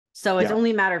So it's Yeah. only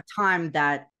a matter of time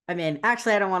that, I mean,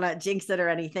 actually, I don't want to jinx it or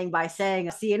anything by saying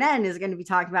CNN is going to be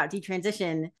talking about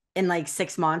detransition in like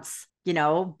 6 months, Maybe.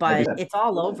 but it's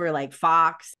all over like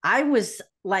Fox. I was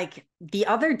like, the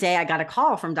other day, I got a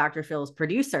call from Dr. Phil's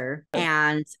producer,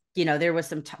 and there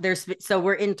was so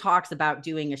we're in talks about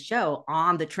doing a show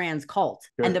on the trans cult.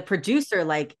 Good. And the producer,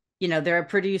 like, they're a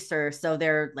producer, so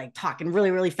they're like talking really,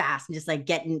 really fast and just like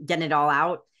getting it all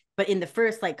out. But in the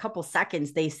first like couple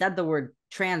seconds, they said the word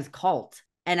trans cult.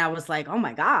 And I was like, oh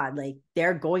my God, like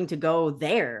they're going to go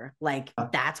there. Like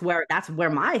that's where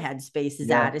my headspace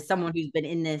is at, as someone who's been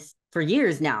in this for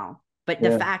years now. But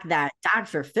the fact that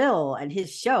Dr. Phil and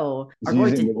his show are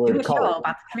going to do a show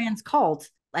about the trans cult,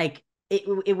 like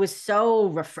it was so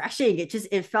refreshing.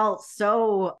 It felt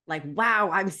so like, wow,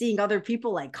 I'm seeing other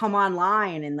people like come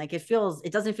online, and like it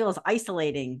doesn't feel as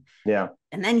isolating. Yeah.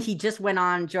 And then he just went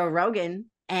on Joe Rogan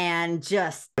and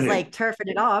just like turfing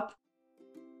it up.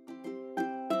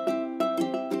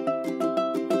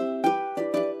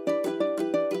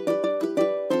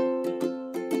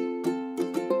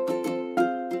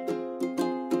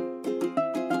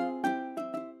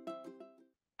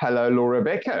 Hello, Laura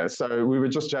Becker. So we were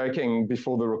just joking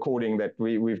before the recording that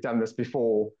we've done this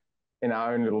before in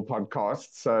our own little podcast.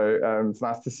 So it's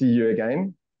nice to see you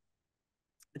again.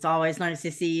 It's always nice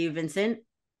to see you, Vincent.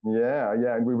 Yeah,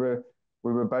 yeah. And we were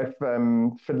both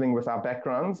fiddling with our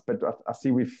backgrounds, but I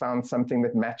see we've found something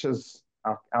that matches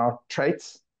our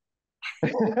traits.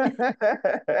 I don't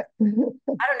know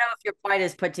if you're quite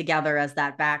as put together as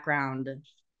that background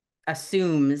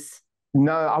assumes.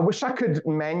 No, I wish I could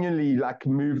manually like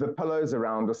move the pillows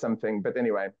around or something. But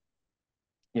anyway,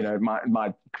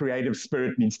 my creative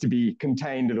spirit needs to be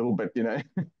contained a little bit,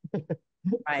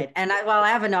 Right. And I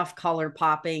have enough color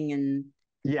popping, and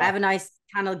I have a nice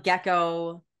kind of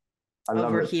gecko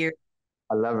over here.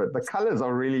 I love it. The colors I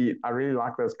really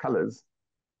like those colors.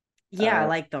 Yeah, I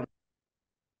like them.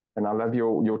 And I love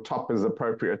your top is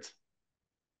appropriate.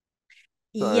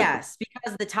 So, yes,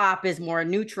 because the top is more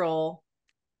neutral.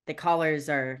 The colors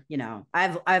are,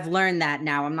 I've learned that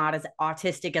now. I'm not as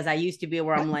autistic as I used to be,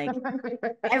 where I'm like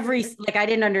I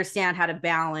didn't understand how to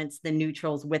balance the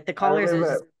neutrals with the colors.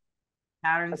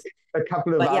 Patterns. A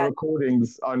couple of our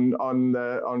recordings on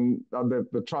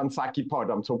the Trans Psyche pod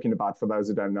I'm talking about, for those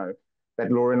who don't know,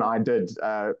 that Laura and I did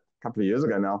a couple of years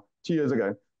ago now, 2 years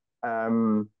ago.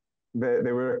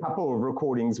 There were a couple of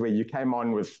recordings where you came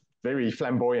on with very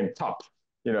flamboyant top,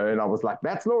 and I was like,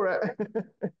 that's Laura.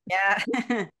 Yeah.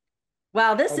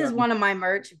 Well, this is one of my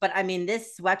merch, but I mean,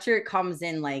 this sweatshirt comes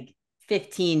in like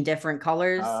 15 different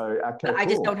colors. Okay, I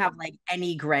just don't have like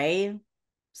any gray.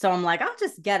 So I'm like, I'll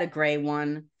just get a gray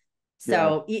one.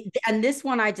 So, and this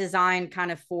one I designed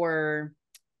kind of for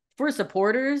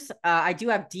supporters. I do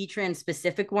have detrans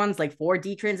specific ones, like for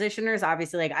detransitioners.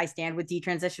 Obviously, like I stand with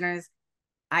detransitioners.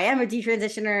 I am a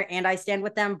detransitioner and I stand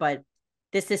with them, but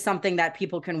this is something that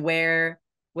people can wear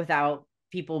without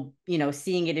people,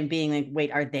 seeing it and being like,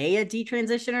 wait, are they a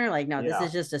detransitioner? Like, no, this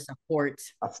is just a support.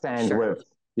 A stand with.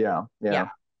 Yeah.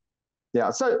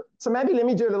 So maybe let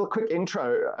me do a little quick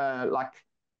intro.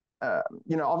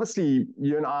 Obviously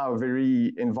you and I are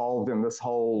very involved in this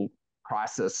whole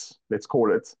crisis, let's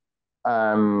call it.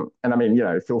 And I mean,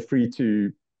 feel free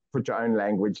to put your own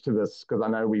language to this, because I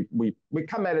know we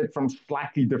come at it from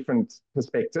slightly different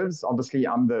perspectives. Obviously,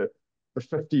 I'm the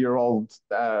 50-year-old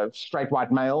straight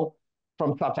white male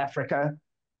from South Africa,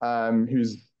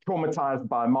 who's traumatized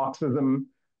by Marxism,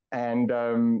 and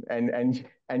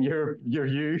you're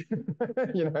you,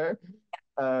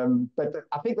 But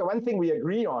I think the one thing we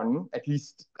agree on, at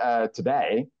least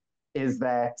today, is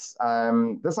that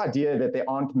this idea that there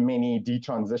aren't many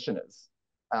detransitioners.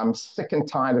 I'm sick and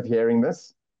tired of hearing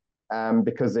this,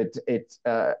 because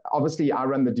obviously I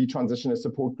run the detransitioner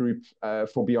support group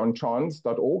for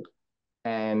beyondtrans.org,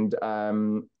 and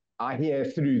I hear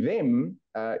through them,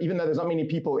 even though there's not many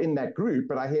people in that group,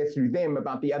 but I hear through them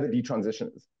about the other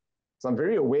detransitioners. So I'm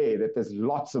very aware that there's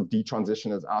lots of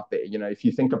detransitioners out there. If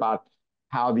you think about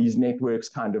how these networks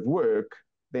kind of work,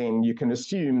 then you can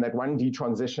assume that one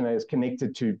detransitioner is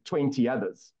connected to 20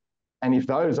 others. And if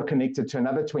those are connected to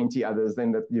another 20 others,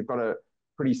 then you've got a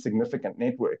pretty significant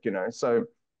network, So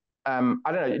I don't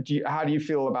know, how do you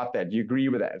feel about that? Do you agree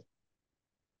with that?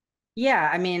 Yeah,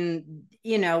 I mean,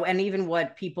 and even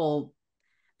what people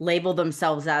label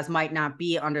themselves as might not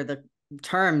be under the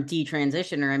term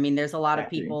detransitioner. I mean, there's a lot of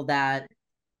people that,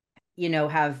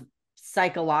 have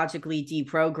psychologically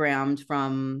deprogrammed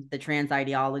from the trans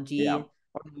ideology or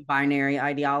binary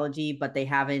ideology, but they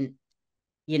haven't,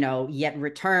 yet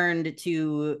returned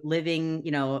to living,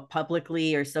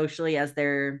 publicly or socially as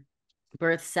their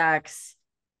birth sex.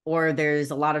 or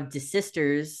there's a lot of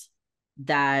desisters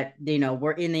that,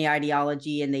 were in the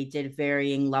ideology and they did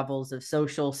varying levels of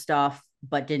social stuff,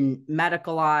 but didn't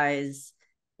medicalize,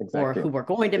 or Exactly. who were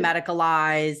going to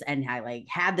medicalize and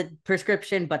had the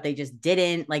prescription, but they just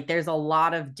didn't. Like, there's a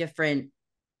lot of different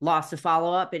laws to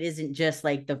follow up. It isn't just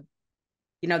like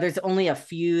there's only a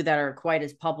few that are quite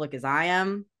as public as I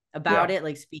am about Yeah. it,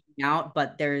 like speaking out,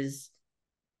 but there's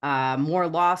more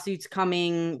lawsuits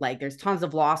coming. Like, there's tons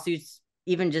of lawsuits,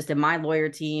 even just in my lawyer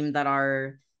team, that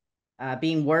are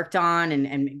being worked on,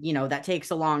 and that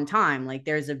takes a long time. Like,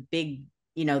 there's a big,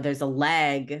 there's a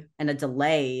lag and a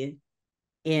delay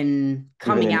in Even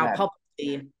coming in out that.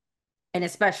 publicly, and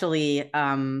especially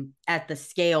at the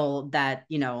scale that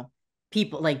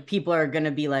people are going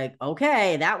to be like,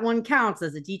 okay, that one counts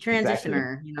as a Exactly.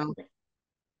 detransitioner.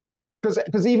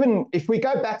 Because even if we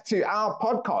go back to our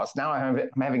podcast, now I'm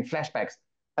having flashbacks.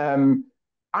 Um,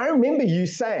 I remember you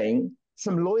saying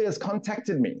some lawyers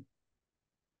contacted me,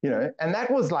 and that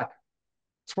was like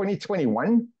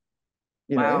 2021,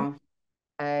 you know, Wow.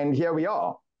 and here we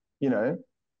are, you know.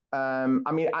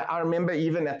 I mean, I remember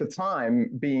even at the time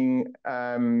being,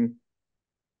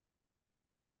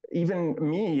 even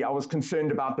me, I was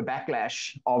concerned about the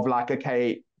backlash of like,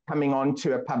 okay, coming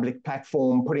onto a public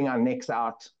platform, putting our necks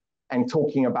out and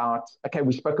talking about, okay,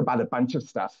 we spoke about a bunch of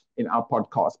stuff in our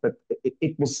podcast, but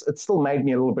it still made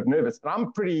me a little bit nervous. And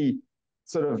I'm pretty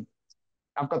sort of,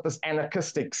 I've got this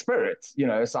anarchistic spirit,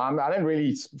 so I don't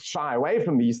really shy away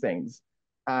from these things.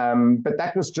 But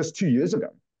that was just 2 years ago,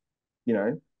 you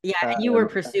know. Yeah, and you were Um,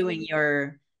 pursuing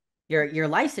your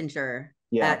licensure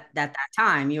yeah, at that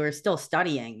time. You were still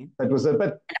studying. it was a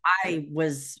bit. I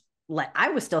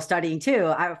was still studying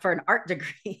too, for an art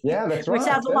degree, Yeah, that's which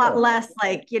right. has a lot Yeah. less,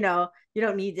 like, you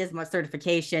don't need as much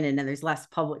certification, and then there's less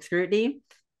public scrutiny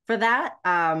for that.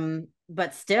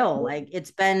 But still, like,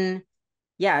 it's been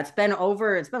like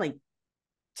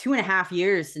 2.5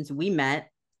 years since we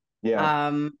met.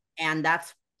 Yeah. And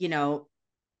that's,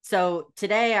 so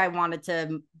today I wanted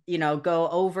to, go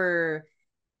over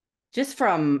just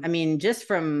from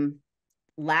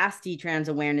last Detrans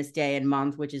Awareness Day and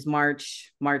month, which is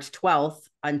March 12th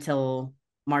until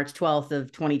March 12th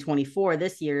of 2024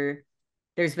 this year.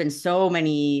 There's been so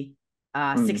many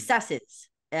Mm, successes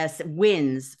as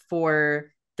wins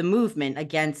for the movement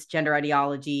against gender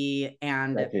ideology.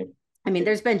 And exactly. I mean,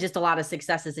 there's been just a lot of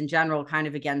successes in general, kind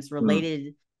of against Mm,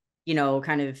 related,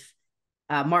 kind of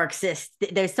Marxist.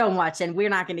 There's so much, and we're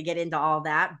not going to get into all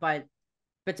that, but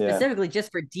yeah. specifically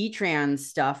just for detrans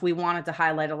stuff, we wanted to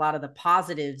highlight a lot of the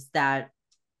positives that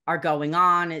are going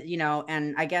on,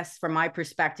 and I guess from my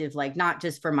perspective, like, not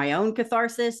just for my own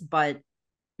catharsis, but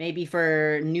maybe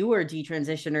for newer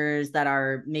detransitioners that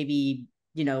are maybe,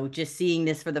 just seeing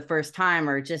this for the first time,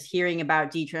 or just hearing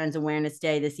about Detrans Awareness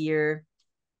Day this year,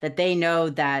 that they know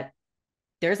that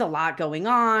there's a lot going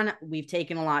on. We've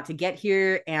taken a lot to get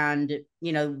here, and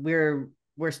we're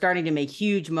starting to make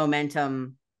huge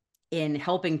momentum in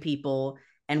helping people,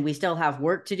 and we still have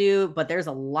work to do, but there's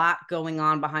a lot going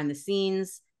on behind the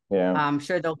scenes. Yeah. I'm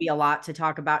sure there'll be a lot to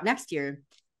talk about next year.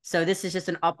 So this is just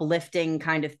an uplifting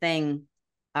kind of thing,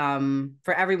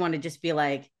 for everyone to just be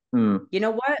like, Mm. you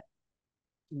know what?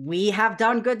 We have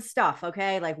done good stuff.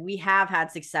 Okay. Like, we have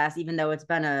had success, even though it's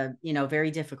been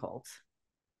very difficult.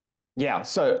 Yeah.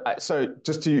 So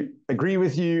just to agree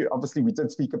with you, obviously we did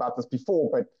speak about this before,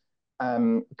 but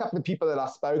a couple of people that I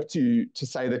spoke to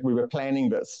say that we were planning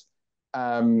this,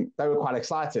 they were quite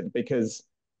excited because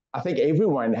I think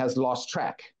everyone has lost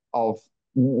track of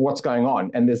what's going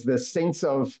on, and there's this sense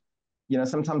of,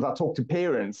 sometimes I talk to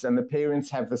parents, and the parents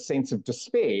have the sense of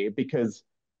despair because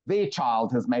their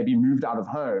child has maybe moved out of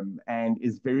home and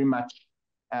is very much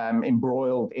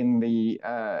embroiled in the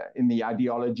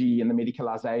ideology and the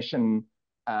medicalization,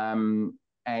 and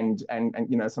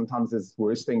sometimes there's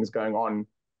worse things going on.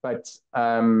 But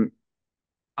I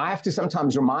have to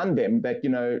sometimes remind them that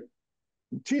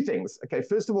two things. Okay,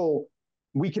 first of all,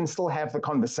 we can still have the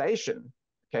conversation.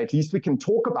 Okay, at least we can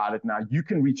talk about it now. You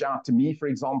can reach out to me, for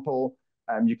example.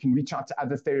 You can reach out to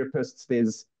other therapists.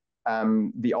 There's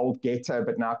the old Getter,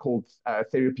 but now called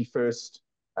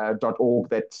therapyfirst.org,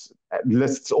 that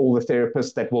lists all the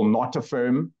therapists that will not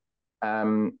affirm. I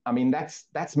mean, that's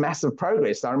massive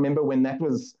progress. I remember when there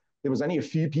was only a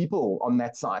few people on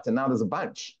that site, and now there's a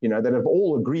bunch, that have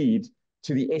all agreed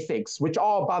to the ethics, which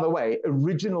are, by the way,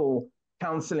 original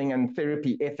counseling and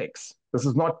therapy ethics. This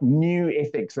is not new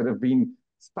ethics that have been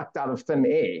sucked out of thin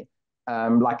air,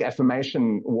 like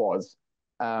affirmation was.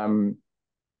 Um,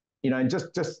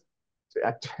 just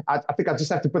I think I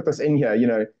just have to put this in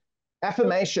here.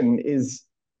 Affirmation is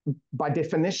by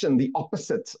definition, the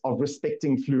opposite of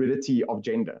respecting fluidity of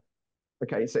gender.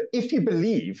 Okay, so if you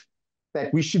believe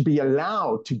that we should be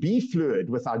allowed to be fluid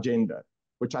with our gender,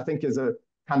 which I think is a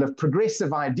kind of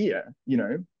progressive idea,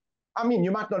 I mean,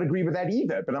 you might not agree with that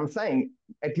either, but I'm saying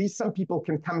at least some people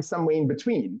can come somewhere in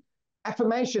between.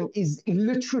 Affirmation is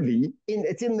literally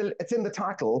it's in the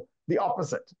title, the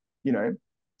opposite, you know.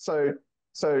 So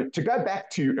to go back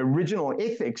to original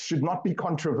ethics should not be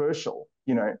controversial,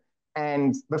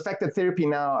 And the fact that therapy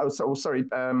now,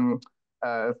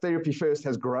 therapy first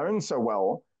has grown so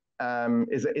well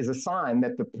is a sign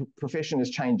that the profession is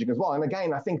changing as well. And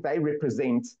again, I think they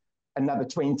represent another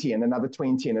 20 and another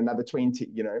 20 and another 20,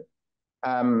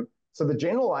 So the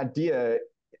general idea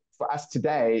for us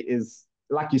today is,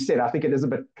 like you said, I think it is a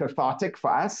bit cathartic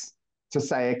for us to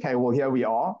say, okay, well, here we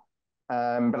are.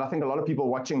 But I think a lot of people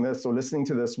watching this or listening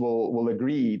to this will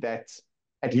agree that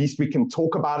at least we can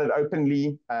talk about it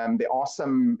openly. There are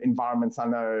some environments, I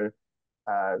know,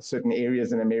 certain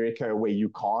areas in America where you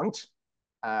can't,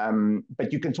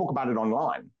 but you can talk about it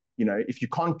online. If you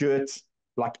can't do it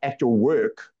like at your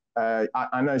work,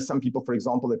 I know some people, for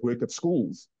example, that work at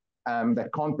schools that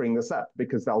can't bring this up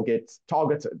because they'll get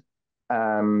targeted.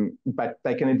 But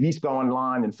they can at least go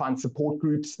online and find support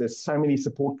groups. There's so many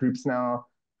support groups now.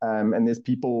 And there's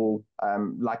people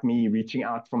like me reaching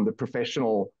out from the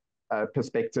professional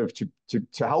perspective to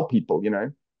help people,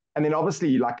 And then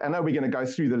obviously, like, I know we're going to go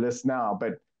through the list now,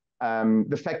 but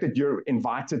the fact that you're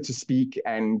invited to speak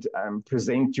and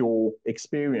present your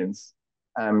experience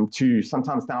to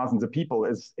sometimes thousands of people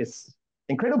is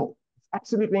incredible. It's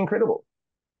absolutely incredible,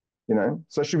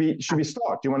 So should we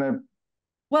start? Do you want to?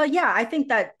 Well, yeah, I think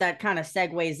that kind of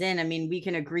segues in. I mean, we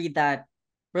can agree that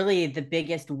really the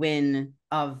biggest win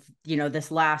of,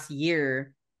 this last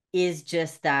year is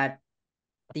just that,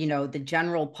 the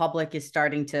general public is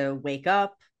starting to wake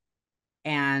up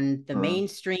and the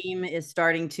mainstream is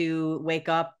starting to wake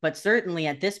up. But certainly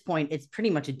at this point, it's pretty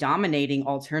much dominating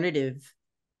alternative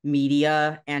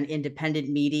media and independent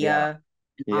media,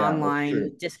 and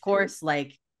online discourse.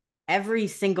 Like every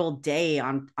single day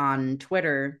on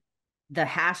Twitter, the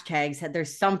hashtags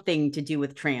there's something to do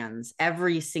with trans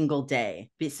every single day.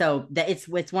 So that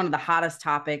it's one of the hottest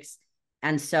topics.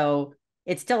 And so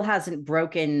it still hasn't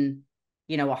broken,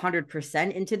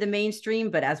 100% into the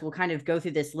mainstream. But as we'll kind of go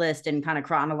through this list in kind of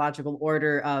chronological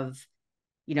order of,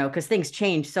 because things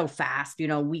change so fast,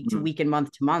 week to week and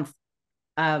month to month.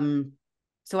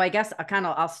 So I guess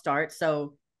I'll start.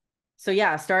 So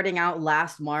yeah, starting out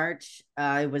last March,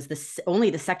 it was only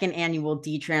the second annual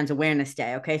Detrans Awareness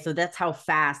Day. Okay, so that's how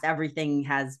fast everything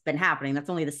has been happening. That's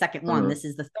only the second one. This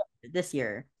is the third this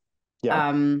year.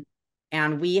 Yeah.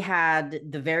 And we had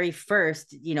the very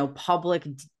first, public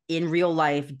in real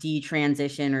life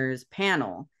detransitioners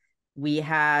panel. We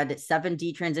had 7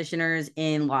 detransitioners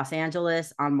in Los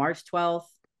Angeles on March 12th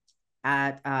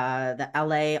at the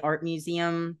LA Art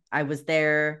Museum. I was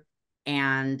there.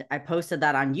 And I posted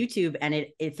that on YouTube, and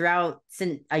it throughout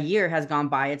since a year has gone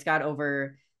by, it's got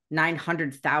over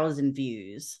 900,000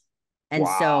 views. And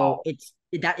so it's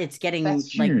getting That's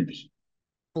huge.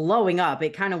 blowing up.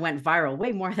 It kind of went viral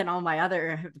way more than all my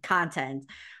other content.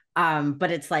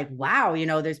 But it's like, wow,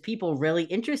 there's people really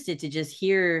interested to just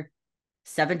hear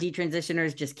 7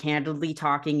 detransitioners just candidly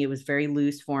talking. It was very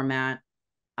loose format.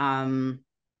 And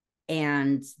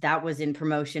that was in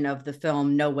promotion of the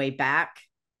film No Way Back.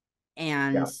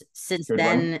 And since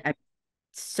then,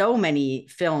 so many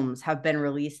films have been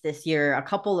released this year. A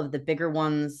couple of the bigger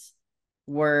ones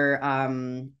were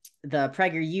the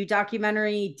PragerU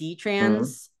documentary,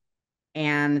 Detrans,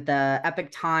 and the Epic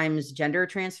Times Gender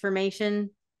Transformation.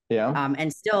 Yeah.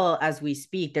 And still, as we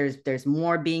speak, there's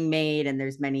more being made, and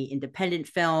there's many independent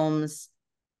films.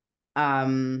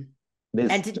 And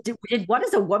did What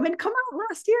Is a Woman come out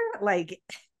last year? Like,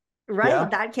 right?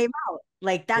 That came out.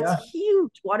 Like, that's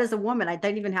huge. What Is a Woman? I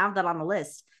don't even have that on the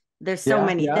list. There's so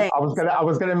many things. I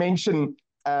was gonna mention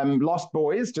Lost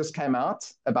Boys just came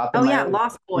out about the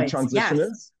Lost Boys transitioners.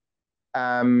 Yes.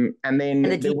 And then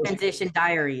the Detransition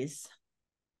Diaries.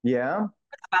 Yeah.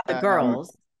 About the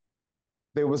girls.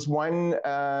 There was one,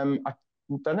 I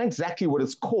don't know exactly what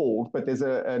it's called, but there's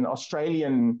an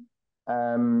Australian,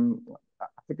 I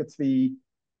think it's the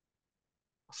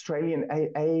Australian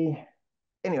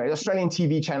Australian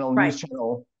TV channel, news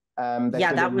channel.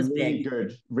 That was really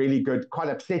big. Really good, quite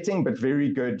upsetting, but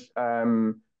very good.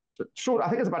 Short, I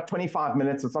think it's about 25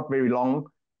 minutes. It's not very long,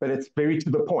 but it's very to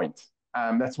the point.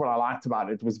 That's what I liked about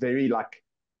it. It was very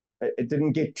it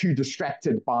didn't get too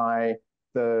distracted by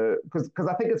because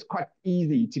I think it's quite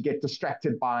easy to get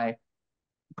distracted by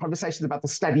conversations about the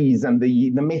studies and the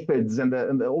methods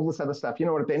and all this other stuff.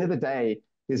 At the end of the day,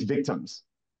 there's victims.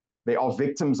 There are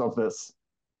victims of this.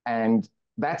 And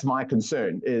that's my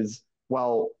concern is,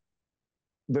 well,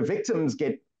 the victims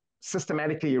get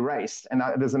systematically erased. And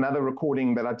there's another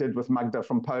recording that I did with Magda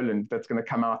from Poland that's going to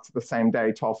come out the same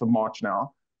day, 12th of March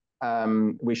now,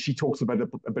 where she talks about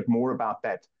a bit more about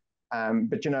that.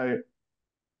 But, you know,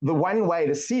 the one way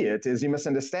to see it is you must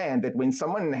understand that when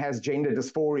someone has gender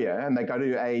dysphoria and they go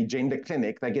to a gender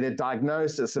clinic, they get a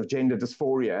diagnosis of gender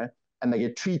dysphoria and they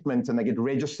get treatment and they get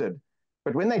registered.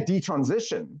 But when they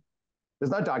detransition,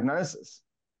 there's no diagnosis.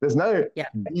 There's no Yeah,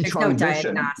 there's no detransition.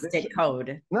 diagnostic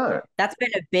code. No. That's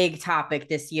been a big topic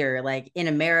this year. Like in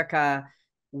America,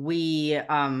 we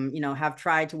have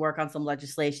tried to work on some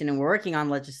legislation, and we're working on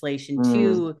legislation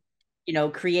to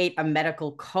create a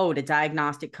medical code, a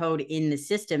diagnostic code in the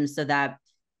system so that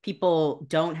people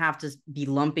don't have to be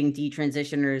lumping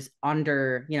detransitioners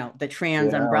under, the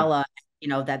trans umbrella,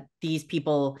 that these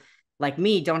people like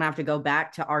me don't have to go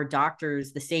back to our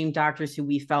doctors, the same doctors who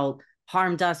we felt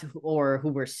harmed us or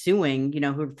who were suing,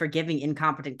 who for giving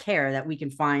incompetent care, that we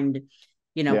can find,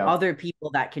 other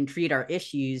people that can treat our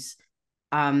issues.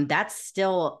 That's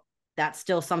still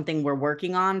something we're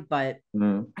working on, but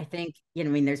I think,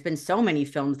 there's been so many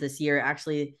films this year.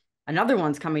 Actually, another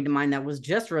one's coming to mind that was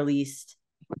just released,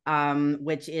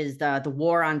 which is the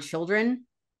War on Children.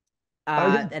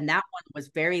 And that one was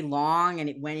very long, and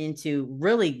it went into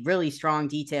really, really strong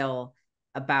detail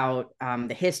about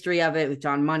the history of it with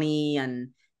John Money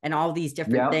and all these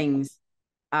different things.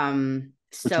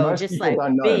 So just like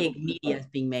big media is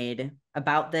being made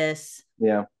about this.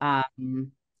 Yeah.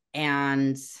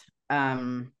 And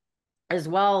as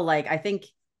well, like I think,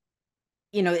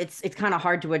 it's kind of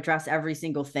hard to address every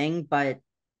single thing, but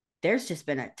there's just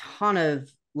been a ton of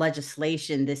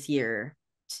legislation this year,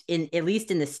 in at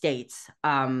least in the States,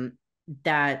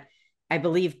 that I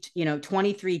believe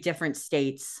 23 different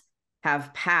states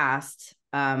have passed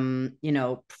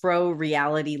pro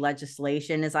reality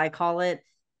legislation, as I call it.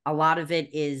 A lot of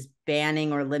it is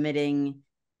banning or limiting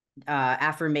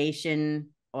affirmation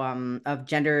of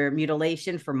gender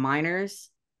mutilation for minors.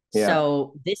 Yeah.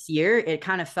 So this year it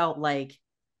kind of felt like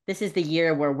this is the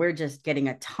year where we're just getting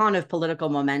a ton of political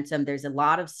momentum. There's a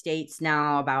lot of states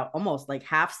now, about almost like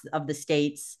half of the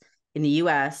states in the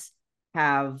US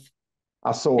have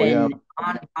been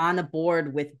on the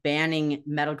board with banning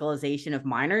medicalization of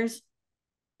minors.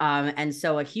 And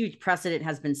so a huge precedent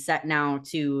has been set now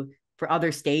for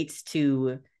other states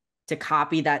to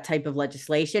copy that type of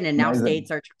legislation. And now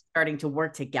states are starting to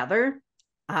work together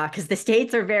because the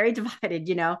states are very divided,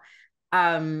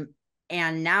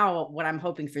 and now what I'm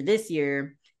hoping for this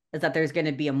year is that there's going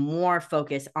to be a more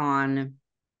focus on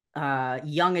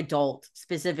young adult,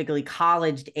 specifically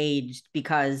college aged,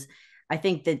 because I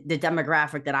think that the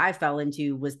demographic that I fell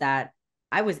into was that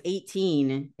I was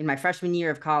 18 in my freshman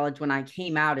year of college when I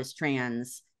came out as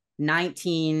trans,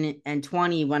 19 and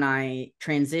 20 when I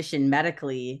transitioned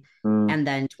medically, and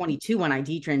then 22 when I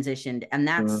detransitioned. And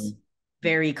that's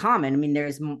very common. I mean,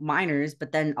 there's minors,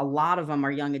 but then a lot of them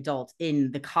are young adults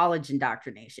in the college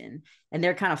indoctrination, and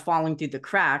they're kind of falling through the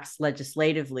cracks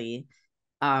legislatively.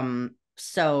 But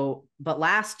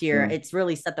last year, it's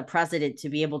really set the precedent to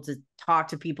be able to talk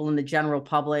to people in the general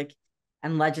public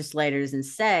and legislators and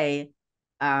say,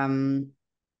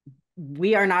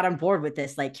 we are not on board with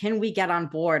this. Like, can we get on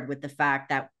board with the fact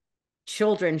that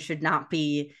children should not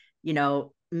be,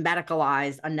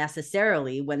 medicalized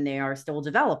unnecessarily when they are still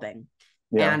developing?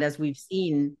 Yeah. And as we've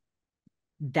seen,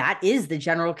 that is the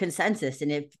general consensus.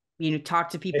 And if you talk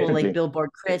to people like Billboard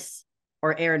Chris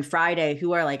or Aaron Friday,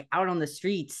 who are like out on the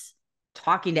streets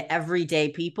talking to everyday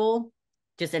people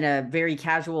just in a very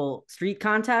casual street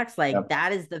context, like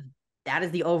that is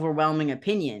the overwhelming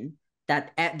opinion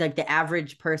that like the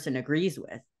average person agrees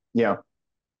with. Yeah.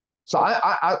 So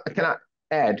I can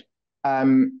add,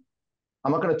 I'm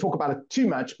not going to talk about it too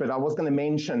much, but I was going to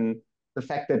mention the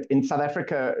fact that in South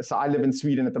Africa, so I live in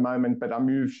Sweden at the moment, but I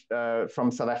moved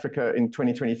from South Africa in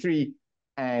 2023.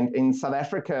 And in South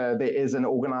Africa, there is an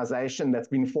organization that's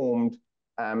been formed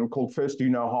called First Do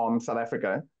No Harm South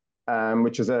Africa,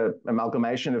 which is an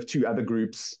amalgamation of two other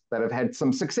groups that have had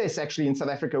some success actually in South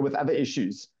Africa with other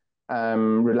issues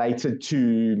related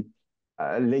to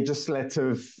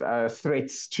legislative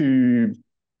threats to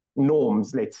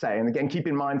norms, let's say. And again, keep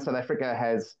in mind, South Africa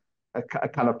has a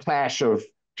kind of clash of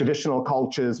traditional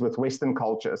cultures with Western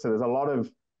culture. So there's a lot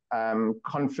of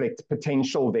conflict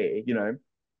potential there,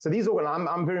 So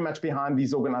I'm very much behind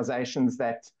these organizations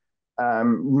that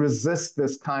resist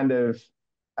this kind of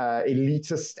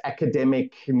elitist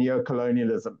academic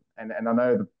neocolonialism. And I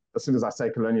know that as soon as I say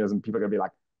colonialism, people are going to be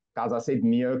like, guys, I said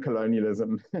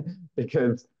neocolonialism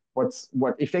because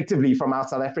what effectively from our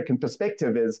South African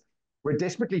perspective is we're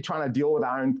desperately trying to deal with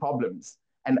our own problems.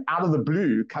 And out of the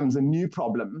blue comes a new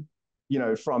problem,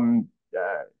 from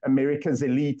America's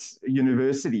elite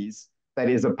universities that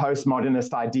is a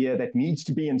postmodernist idea that needs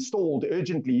to be installed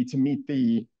urgently to meet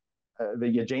the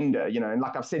agenda, and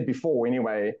like I've said before,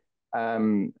 anyway,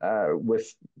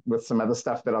 with some other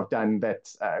stuff that I've done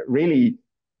that really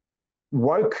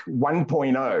woke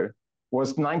 1.0 was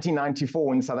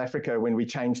 1994 in South Africa when we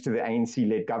changed to the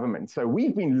ANC-led government. So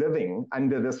we've been living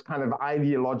under this kind of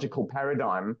ideological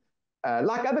paradigm,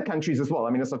 like other countries as well. I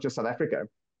mean, it's not just South Africa,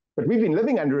 but we've been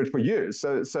living under it for years.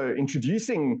 So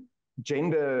introducing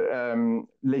gender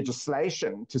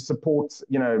legislation to support,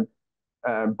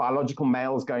 biological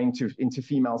males going into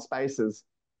female spaces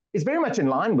is very much in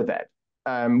line with that,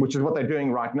 which is what they're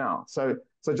doing right now. So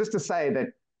just to say that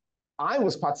I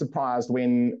was quite surprised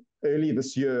when early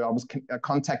this year I was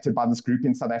contacted by this group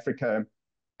in South Africa,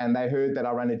 and they heard that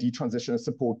I run a detransitioner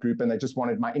support group, and they just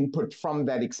wanted my input from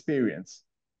that experience.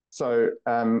 So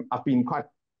I've been quite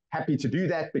happy to do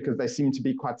that because they seem to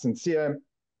be quite sincere.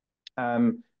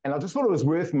 And I just thought it was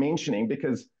worth mentioning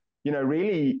because,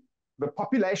 really the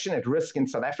population at risk in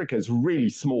South Africa is really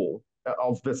small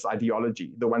of this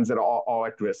ideology, the ones that are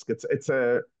at risk. It's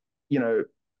a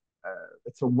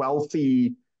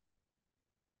wealthy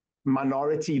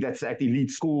minority that's at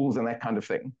elite schools and that kind of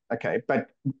thing. Okay,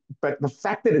 but the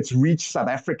fact that it's reached South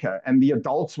Africa and the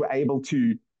adults were able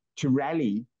to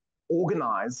rally,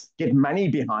 organize, get money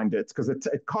behind it, because it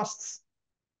costs,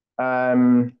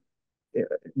 well,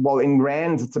 in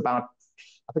rands,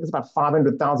 I think it's about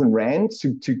 500,000 rand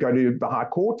to go to the High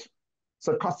Court.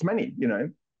 So it costs money,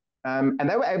 and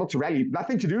they were able to rally,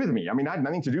 nothing to do with me. I mean, I had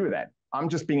nothing to do with that. I'm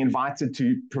just being invited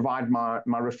to provide my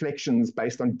reflections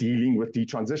based on dealing with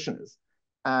detransitioners.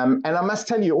 And I must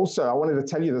tell you also, I wanted to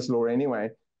tell you this, Laura, anyway.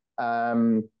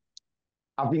 I've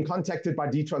been contacted by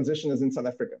detransitioners in South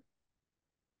Africa.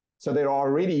 So there are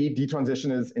already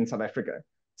detransitioners in South Africa.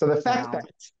 So the fact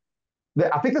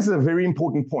that I think this is a very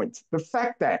important point. The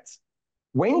fact that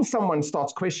when someone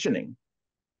starts questioning,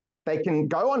 they can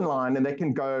go online and they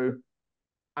can go,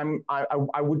 I'm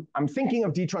thinking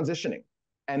of detransitioning,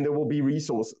 and there will be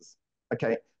resources.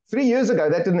 Okay. 3 years ago,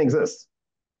 that didn't exist.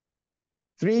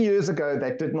 3 years ago,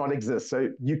 that did not exist. So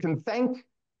you can thank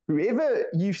whoever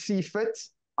you see fit.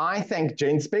 I thank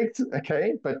GenSpect,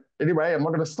 okay? But anyway, I'm not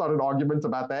going to start an argument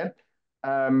about that.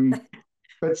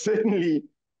 But certainly,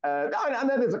 I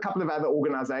know there's a couple of other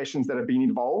organizations that have been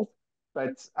involved,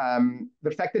 but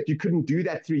the fact that you couldn't do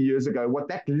that 3 years ago, what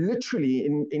that literally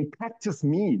in practice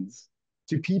means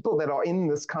to people that are in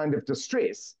this kind of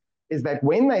distress is that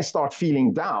when they start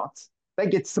feeling doubt, they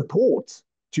get support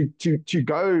to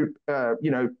go,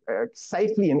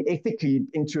 safely and ethically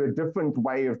into a different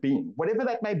way of being, whatever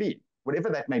that may be,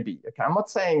 Okay, I'm not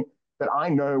saying that I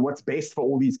know what's best for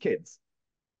all these kids.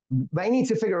 They need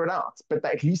to figure it out, but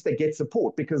at least they get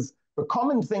support, because the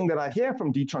common thing that I hear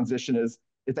from detransitioners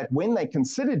is that when they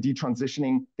considered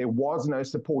detransitioning, there was no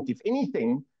support. If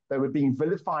anything, they were being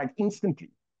vilified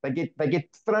instantly. They get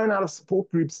thrown out of support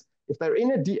groups. If they're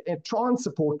in a trans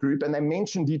support group and they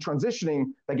mention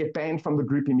detransitioning, they get banned from the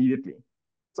group immediately.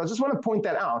 So I just want to point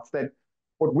that out, that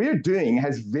what we're doing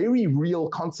has very real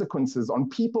consequences on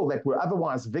people that were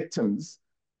otherwise victims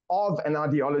of an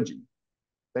ideology.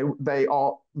 They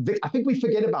are, I think we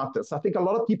forget about this. I think a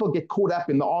lot of people get caught up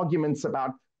in the arguments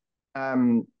about,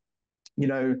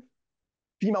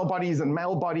 female bodies and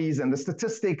male bodies and the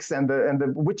statistics and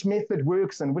the which method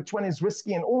works and which one is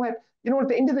risky and all that. At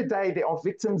the end of the day, they are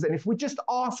victims. And if we just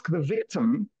ask the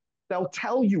victim, they'll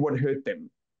tell you what hurt them.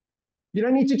 You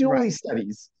don't need to do all these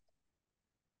studies.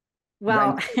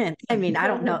 Well, I mean, I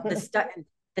don't know.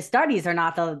 The studies are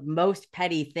not the most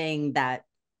petty thing that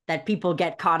people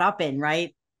get caught up in,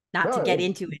 right? Not to get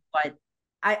into it, but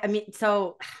I mean,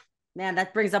 so man,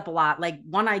 that brings up a lot. Like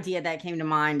one idea that came to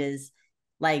mind is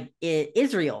like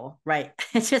Israel, right?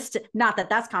 It's just not that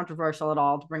that's controversial at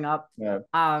all to bring up. Yeah.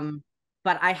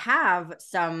 But I have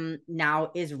some now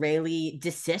Israeli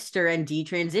desister and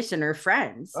detransitioner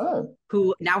friends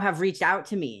who now have reached out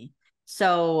to me.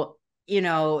 So,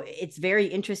 it's very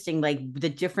interesting, like the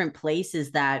different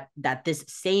places that this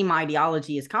same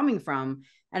ideology is coming from,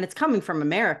 and it's coming from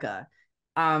America.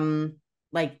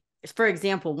 Like, for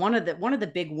example, one of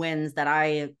the big wins that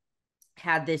I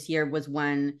had this year was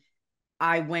when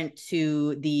I went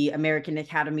to the American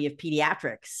Academy of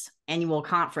Pediatrics annual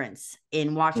conference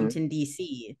in Washington,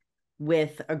 D.C.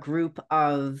 with a group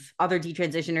of other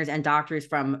detransitioners and doctors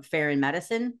from Farron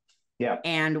Medicine. Yeah.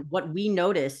 And what we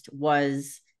noticed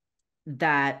was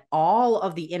that all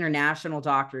of the international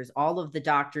doctors, all of the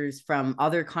doctors from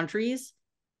other countries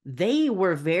they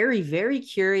were very, very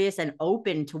curious and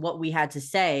open to what we had to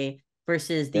say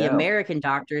versus the Yeah. American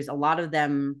doctors. A lot of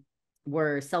them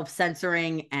were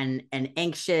self-censoring and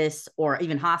anxious or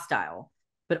even hostile.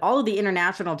 But all of the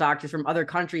international doctors from other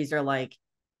countries are like,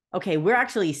 okay, we're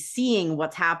actually seeing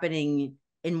what's happening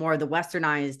in more of the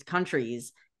westernized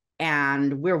countries,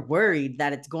 and we're worried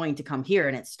that it's going to come here,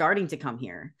 and it's starting to come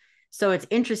here. So it's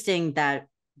interesting that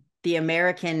the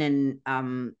American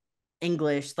and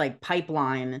English like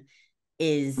pipeline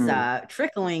is Mm.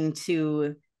 trickling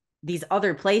to these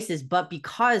other places, but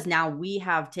because now we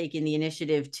have taken the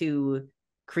initiative to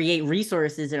create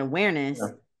resources and awareness,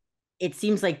 Yeah. it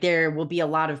seems like there will be a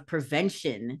lot of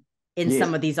prevention in Yes,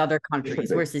 some of these other countries.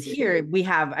 definitely. Versus here, we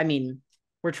have, I mean,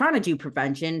 we're trying to do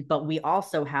prevention, but we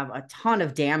also have a ton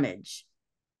of damage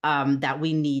that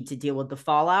we need to deal with the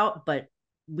fallout. But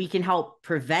we can help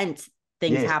prevent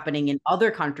things Yes. happening in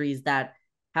other countries that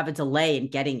have a delay in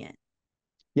getting it.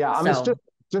 Yeah, I mean, it's So,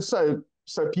 just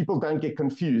so people don't get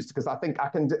confused, because I think I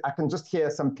can just hear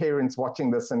some parents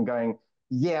watching this and going,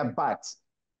 yeah, but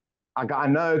I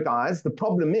know, guys, the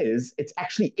problem is it's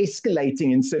actually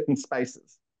escalating in certain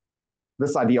spaces.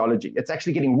 This ideology, it's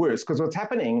actually getting worse, because what's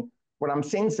happening, what I'm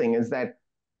sensing is that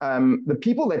the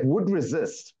people that would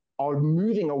resist are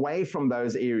moving away from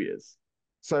those areas.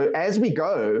 So as we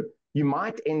go, you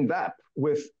might end up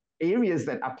with areas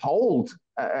that uphold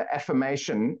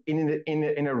affirmation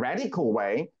in a radical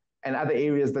way, and other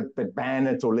areas that ban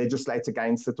it or legislate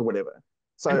against it or whatever. and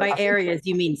So by I think areas,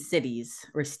 you mean cities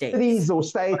or states cities or or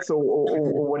states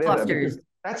or whatever, clusters. because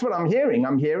that's what I'm hearing.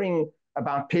 I'm hearing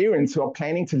about parents who are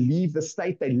planning to leave the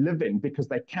state they live in because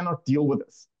they cannot deal with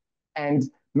this. And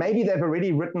maybe they've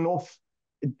already written off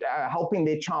helping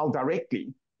their child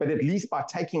directly, but at least by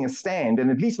taking a stand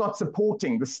and at least not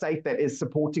supporting the state that is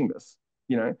supporting this.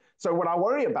 So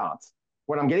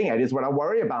what I'm getting at is, what I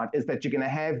worry about is that you're going to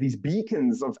have these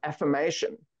beacons of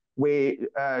affirmation where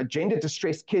gender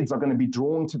distressed kids are going to be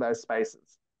drawn to those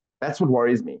spaces. That's what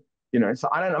worries me. So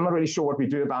I'm not really sure what we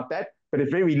do about that, but at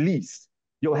very least,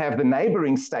 you'll have the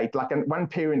neighboring state. Like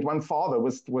one father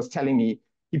was telling me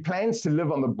he plans to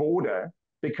live on the border,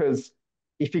 because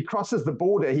if he crosses the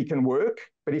border, he can work.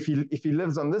 But if he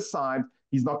lives on this side,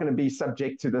 he's not going to be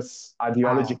subject to this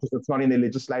ideology Wow. because it's not in their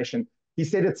legislation. He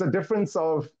said it's a difference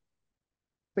of,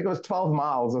 I think it was 12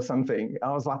 miles or something.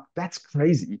 I was like, that's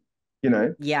crazy, you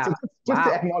know? Yeah. So just to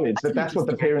Wow. acknowledge That's that an that's what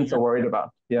the interesting parents are idea. worried about.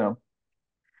 Yeah.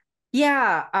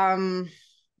 Yeah.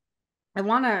 I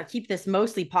want to keep this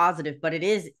mostly positive, but it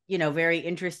is, very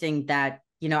interesting that,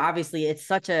 obviously it's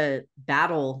such a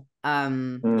battle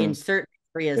in Mm, certain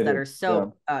areas it that is. are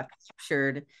so Yeah.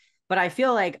 captured. But I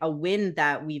feel like a win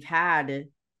that we've had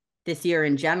this year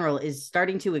in general is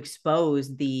starting to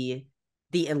expose the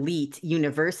elite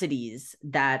universities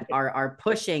that are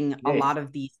pushing a Yes. lot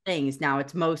of these things. Now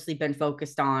it's mostly been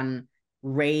focused on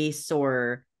race,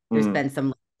 or there's Mm, been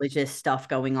some religious stuff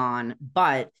going on,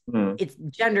 but mm. it's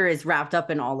gender is wrapped up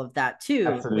in all of that too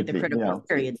with the Absolutely. critical Yeah.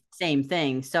 theory. It's the same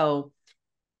thing. So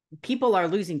people are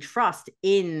losing trust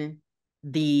in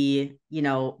the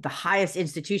highest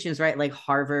institutions, right? Like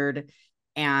Harvard,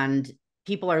 and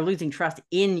people are losing trust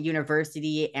in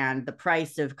university, and the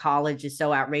price of college is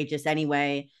so outrageous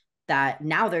anyway that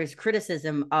now there's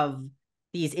criticism of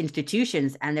these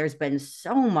institutions, and there's been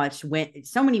so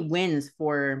many wins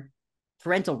for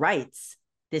parental rights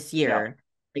this Yeah. year,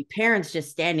 like parents just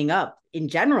standing up in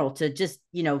general to just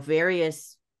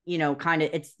various kind of,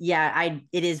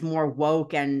 it is more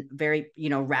woke and very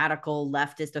radical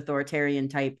leftist authoritarian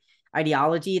type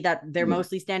ideology that they're Mm.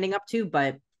 mostly standing up to.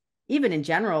 But even in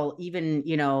general, even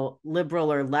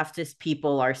liberal or leftist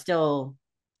people are still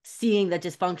seeing the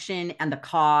dysfunction and the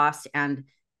cost, and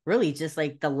really just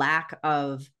like the lack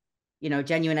of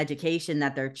genuine education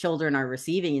that their children are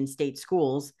receiving in state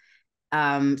schools.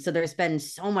 So there's been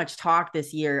so much talk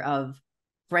this year of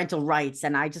parental rights,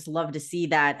 and I just love to see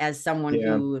that as someone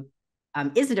Yeah. who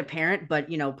isn't a parent, but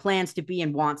plans to be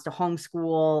and wants to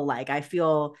homeschool. Like I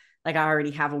feel like I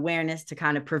already have awareness to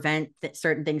kind of prevent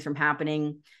certain things from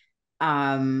happening.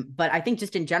 But I think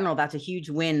just in general, that's a huge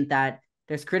win that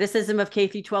there's criticism of K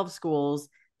through 12 schools.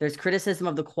 There's criticism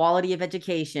of the quality of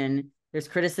education. There's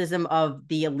criticism of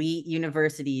the elite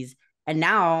universities. And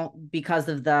now, because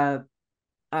of the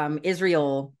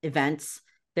Israel events,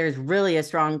 there's really a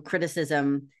strong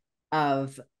criticism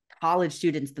of college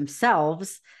students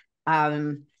themselves.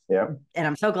 Um, Yeah. and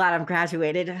I'm so glad I'm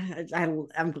graduated. I'm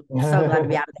so glad to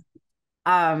be out of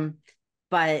it.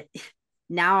 But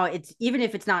now it's, even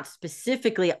if it's not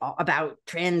specifically about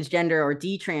transgender or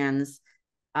detrans,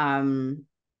 um,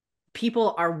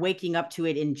 people are waking up to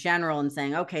it in general and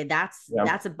saying, okay, Yeah.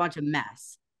 that's a bunch of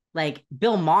mess. Like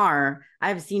Bill Maher,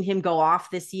 I've seen him go off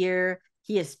this year.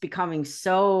 He is becoming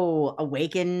so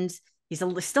awakened. He's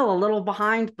still a little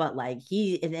behind, but like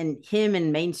he and him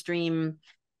and mainstream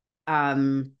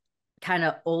um kind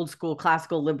of old school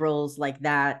classical liberals like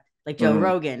that, like Joe Mm.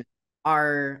 Rogan,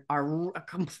 are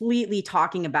completely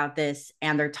talking about this,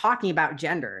 and they're talking about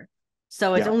gender.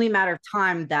 So it's Yeah. only a matter of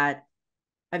time that,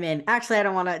 I mean, actually, I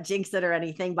don't want to jinx it or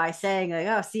anything by saying like,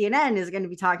 oh, CNN is going to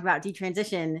be talking about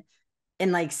detransition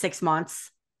in like 6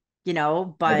 months, Have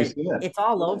you but seen it? it's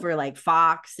all over like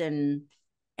Fox and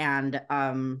I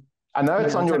know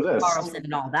it's on your Tucker list, Carlson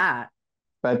and all that.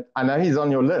 but I know he's on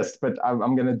your list, but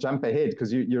I'm going to jump ahead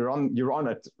because you're on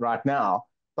it right now.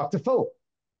 Dr. Phil.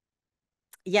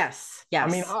 Yes, I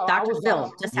mean, yes. I Dr. was like,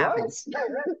 Phil just what? happened.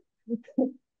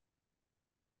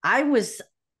 I was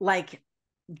like,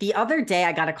 the other day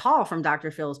I got a call from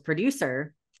Dr. Phil's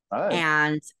producer, Oh,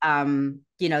 and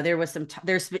there was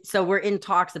there's so we're in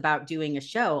talks about doing a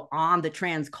show on the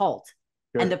trans cult,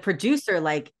 and good. the producer,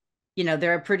 like,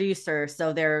 they're a producer,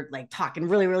 so they're like talking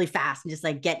really really fast and just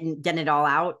like getting it all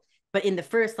out, but in the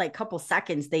first like couple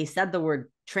seconds they said the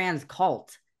word trans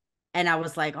cult, and I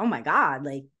was like, oh my god,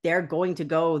 like they're going to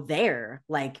go there,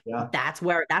 like Yeah. that's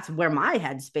where my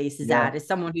headspace is Yeah. at, as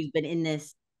someone who's been in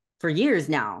this for years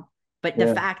now. But the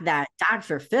Yeah. fact that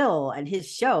Dr. Phil and his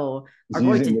show He's are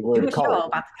going using to the do word a show cult.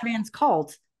 about the trans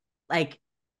cult, like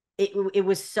it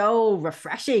was so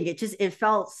refreshing. It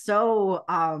felt so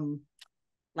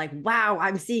like, wow,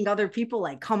 I'm seeing other people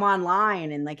like come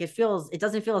online, and like it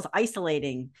doesn't feel as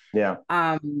isolating. Yeah.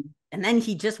 And then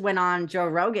he just went on Joe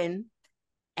Rogan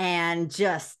and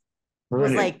just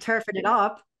was Brilliant. like turfing it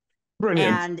up,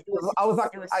 Brilliant. and I was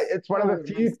like, it was it's one of the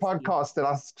so few nice to see. podcasts that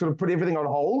I sort of put everything on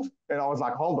hold, and I was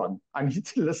like, hold on, I need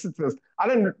to listen to this.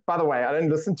 By the way, I don't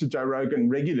listen to Joe Rogan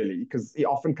regularly because he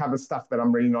often covers stuff that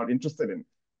I'm really not interested in.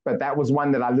 But that was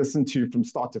one that I listened to from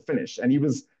start to finish. And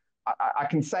I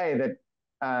can say that,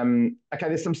 okay,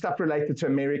 there's some stuff related to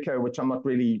America, which I'm not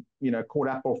really, caught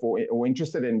up or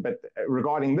interested in. But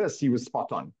regarding this, he was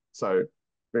spot on. So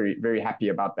very, very happy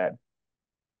about that.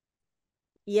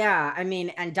 Yeah, I mean,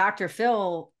 and Dr.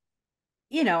 Phil,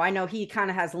 I know he kind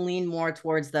of has leaned more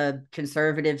towards the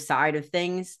conservative side of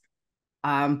things.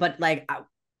 But like,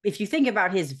 if you think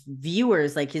about his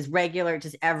viewers, like his regular,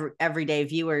 just everyday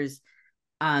viewers,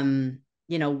 um,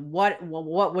 what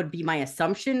would be my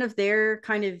assumption of their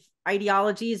kind of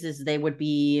ideologies is they would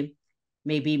be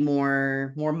maybe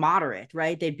more moderate,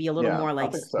 right? They'd be a little Yeah, more I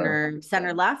like think so.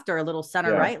 center left, or a little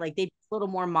center Yeah. right. Like they'd be a little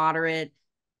more moderate.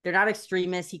 They're not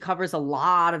extremists. He covers a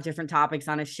lot of different topics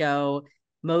on his show,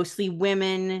 mostly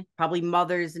women, probably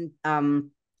mothers, and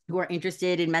who are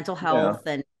interested in mental Yeah. health,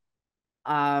 and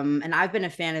I've been a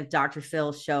fan of Dr.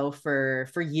 Phil's show for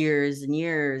years and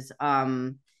years.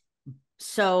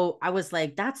 So I was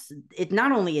like, that's it.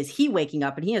 Not only is he waking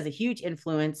up, and he has a huge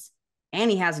influence,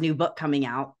 and he has a new book coming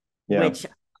out, Yeah. which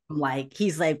I'm like,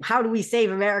 he's like, how do we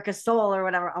save America's soul or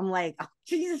whatever? I'm like, oh,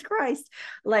 Jesus Christ.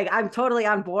 Like, I'm totally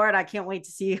on board. I can't wait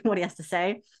to see what he has to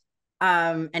say.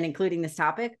 And including this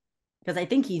topic, because I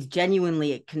think he's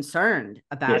genuinely concerned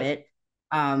about Yes. it.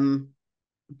 Um,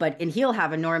 and he'll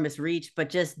have enormous reach, but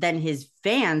just then his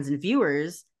fans and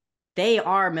viewers, they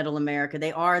are middle America,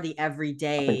 they are the I think so.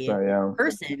 everyday Yeah.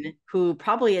 person who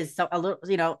probably is a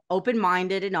little,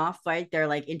 open-minded enough, right? They're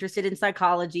like interested in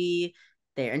psychology,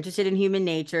 they're interested in human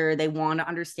nature, they want to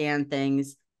understand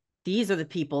things. These are the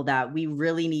people that we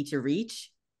really need to reach.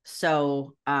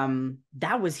 So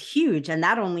that was huge, and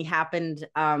that only happened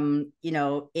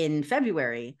in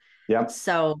February. Yeah.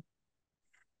 So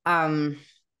um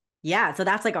yeah, so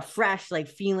that's like a fresh like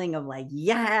feeling of like,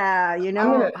 yeah, I'm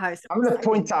gonna how so I'm gonna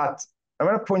point exciting. out I'm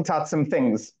gonna point out some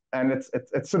things, and it's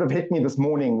sort of hit me this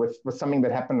morning with something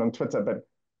that happened on Twitter. But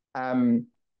um,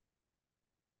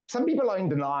 some people are in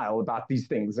denial about these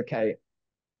things. Okay,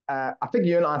 I think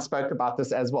you and I spoke about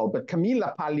this as well. But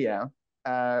Camila Paglia,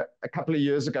 a couple of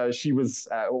years ago, she was,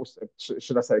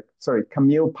 should I say, sorry,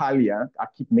 Camille Paglia. I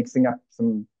keep mixing up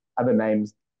some other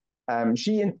names.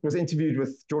 She was interviewed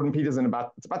with Jordan Peterson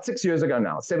it's about 6 years ago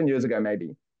now, 7 years ago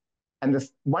maybe. And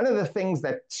one of the things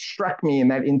that struck me in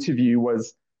that interview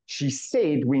was she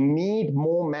said, we need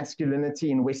more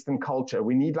masculinity in Western culture.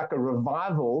 We need like a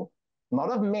revival, not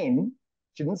of men.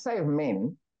 She didn't say of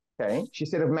men. Okay. She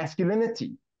said of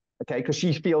masculinity. Okay. Because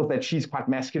she feels that she's quite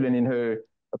masculine in her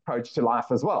approach to life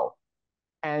as well.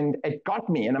 And it got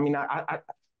me. And I mean, I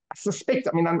suspect,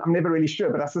 I mean, I'm never really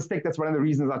sure, but I suspect that's one of the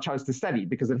reasons I chose to study,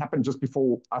 because it happened just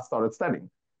before I started studying.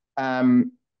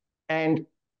 And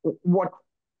what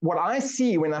what I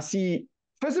see when I see,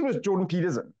 first it was Jordan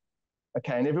Peterson,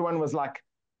 okay, and everyone was like,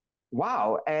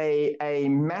 wow, a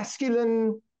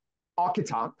masculine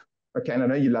archetype, okay, and I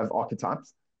know you love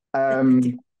archetypes, I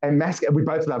do. we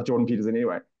both love Jordan Peterson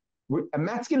anyway, a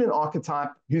masculine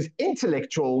archetype who's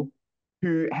intellectual,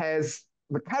 who has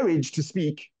the courage to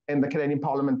speak in the Canadian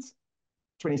Parliament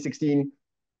 2016,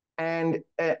 and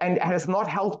has not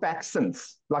held back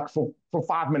since, like for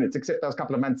 5 minutes, except those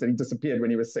couple of months that he disappeared when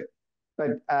he was sick,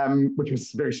 but which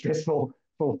was very stressful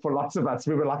for lots of us.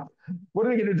 We were like, what are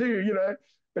we going to do, you know?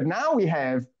 But now we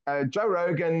have Joe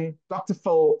Rogan, Dr.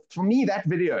 Phil. For me, that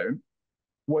video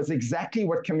was exactly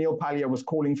what Camille Paglia was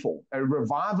calling for: a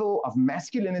revival of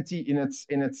masculinity in its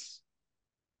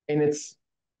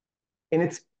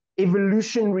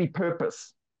evolutionary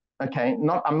purpose. Okay,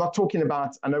 I'm not talking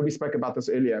about. I know we spoke about this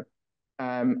earlier.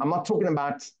 I'm not talking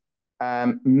about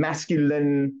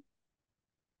masculine,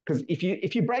 because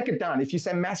if you break it down, if you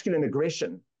say masculine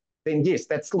aggression, then yes,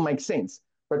 that still makes sense.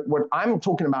 But what I'm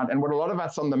talking about, and what a lot of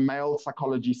us on the male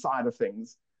psychology side of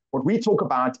things, what we talk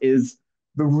about is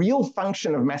the real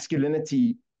function of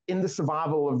masculinity in the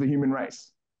survival of the human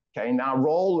race. Okay, and our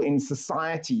role in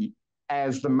society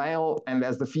as the male and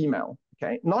as the female.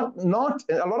 Okay, not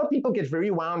a lot of people get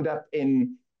very wound up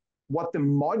in what the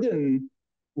modern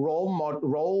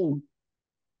role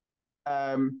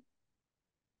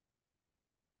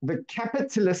the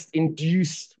capitalist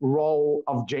induced role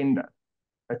of gender,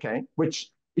 okay, which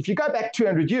if you go back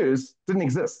 200 years didn't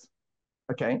exist.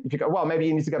 Okay, if you go, well, maybe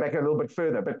you need to go back a little bit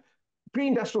further, but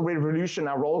pre-industrial revolution,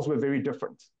 our roles were very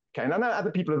different. Okay, and I know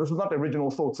other people, this is not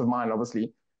original thoughts of mine,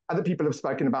 obviously. Other people have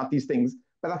spoken about these things,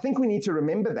 but I think we need to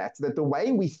remember that the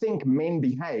way we think men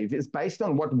behave is based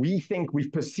on what we think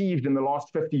we've perceived in the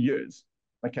last 50 years.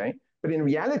 Okay, but in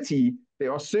reality,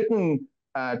 there are certain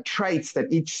traits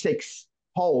that each sex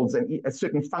holds and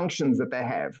certain functions that they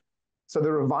have. So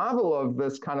the revival of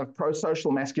this kind of pro-social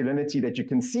masculinity that you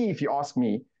can see, if you ask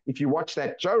me, if you watch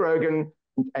that Joe Rogan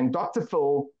and Dr.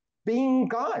 Phil being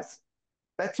guys,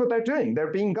 that's what they're doing.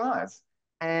 They're being guys.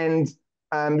 And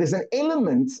there's an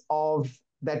element of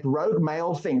that rogue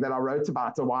male thing that I wrote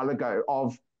about a while ago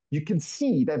of, you can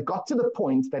see they've got to the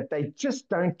point that they just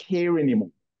don't care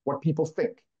anymore what people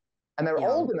think. And they're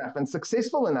Yeah. old enough and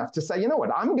successful enough to say, you know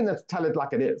what, I'm going to tell it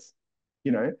like it is,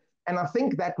 you know? And I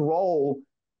think that role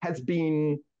has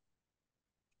been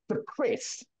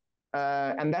suppressed.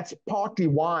 And that's partly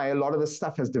why a lot of this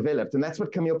stuff has developed. And that's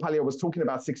what Camille Paglia was talking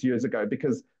about 6 years ago,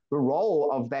 because the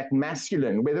role of that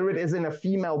masculine, whether it is in a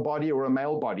female body or a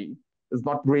male body, is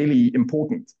not really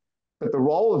important. But the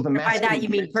role of the By that masculine. you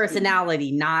mean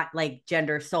personality, not like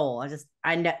gender soul.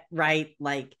 I know, right?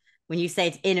 Like when you say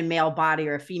it's in a male body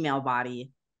or a female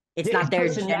body, it's Yeah, it's not their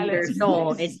gender personality.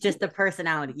 soul. Yes. It's just the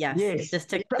personality. Yes. Yes. Just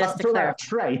to I'm just to talking clarify. about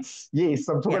traits. Yes,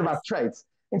 I'm talking Yes. about traits.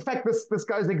 In fact, this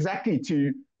goes exactly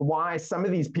to why some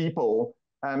of these people,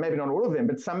 maybe not all of them,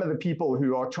 but some of the people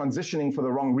who are transitioning for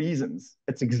the wrong reasons,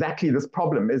 it's exactly this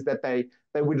problem, is that they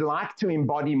would like to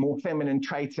embody more feminine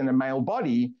traits in a male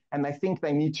body, and they think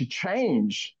they need to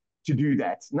change to do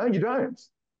that. No, you don't.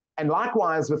 And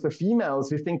likewise with the females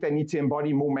who think they need to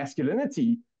embody more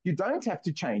masculinity, you don't have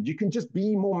to change. You can just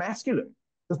be more masculine.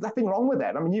 There's nothing wrong with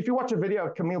that. I mean, if you watch a video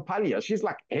of Camille Paglia, she's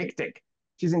like hectic.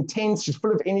 She's intense. She's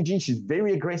full of energy. She's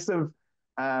very aggressive.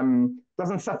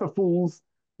 Doesn't suffer fools.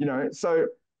 You know. So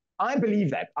I believe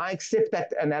that. I accept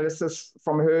that analysis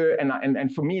from her,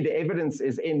 and for me, the evidence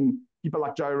is in people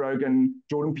like Joe Rogan,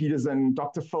 Jordan Peterson,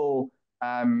 Dr. Phil,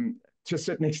 to a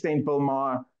certain extent, Bill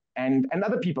Maher, and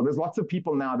other people. There's lots of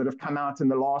people now that have come out in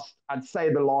the last, I'd say,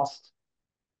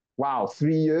 wow,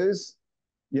 3 years,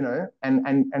 you know,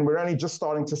 and we're only just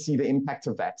starting to see the impact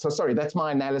of that. So sorry, that's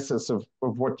my analysis of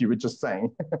what you were just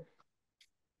saying.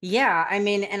 Yeah, I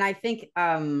mean, and I think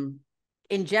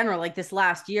in general, like this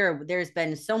last year, there's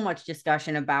been so much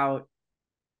discussion about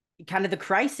kind of the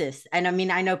crisis. And I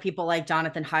mean, I know people like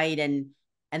Jonathan Haidt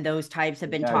and those types have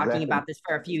been Yeah, talking exactly. about this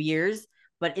for a few years,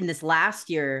 but in this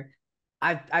last year,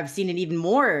 I've seen an even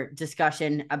more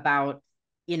discussion about,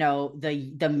 you know,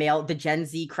 the Gen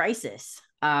Z crisis,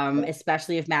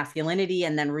 especially of masculinity,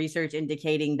 and then research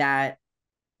indicating that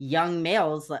young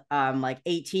males, like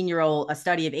a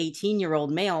study of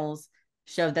 18-year-old males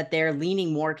showed that they're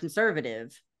leaning more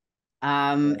conservative.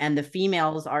 And the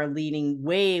females are leaning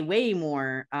way, way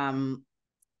more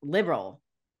liberal.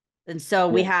 And so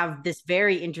we Yeah, have this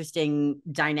very interesting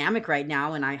dynamic right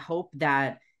now. And I hope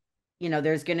that, you know,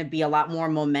 there's going to be a lot more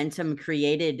momentum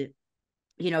created,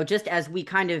 you know, just as we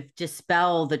kind of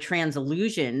dispel the trans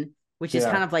illusion, which is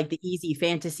yeah, kind of like the easy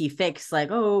fantasy fix, like,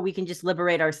 oh, we can just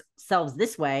liberate ourselves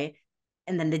this way.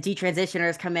 And then the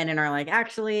detransitioners come in and are like,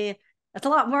 actually, that's a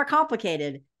lot more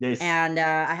complicated. yes, And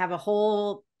I have a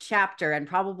whole chapter and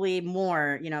probably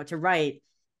more, you know, to write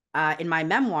in my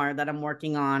memoir that I'm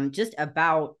working on, just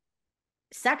about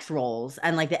sex roles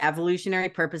and like the evolutionary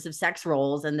purpose of sex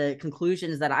roles and the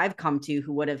conclusions that I've come to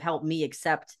who would have helped me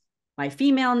accept my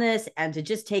femaleness and to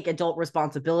just take adult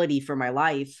responsibility for my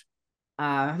life.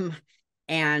 Um,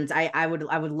 and I would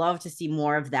love to see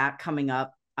more of that coming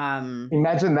up.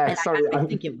 Imagine that. And Sorry, I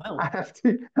think it I will. have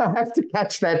to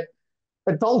catch that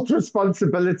adult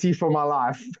responsibility for my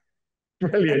life.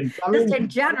 Brilliant. I Just mean, in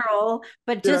general,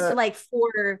 but you just know, like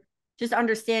for just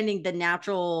understanding the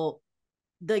natural,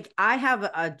 like I have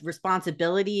a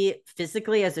responsibility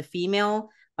physically as a female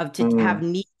of to have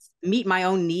mm, needs, meet my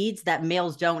own needs that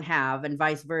males don't have, and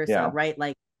vice versa, yeah, right?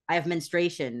 Like I have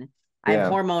menstruation, I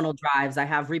have yeah, hormonal drives, I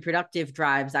have reproductive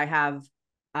drives, I have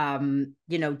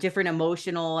different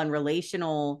emotional and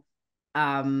relational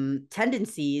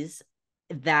tendencies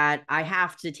that I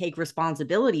have to take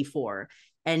responsibility for.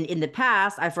 And in the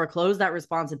past, I foreclosed that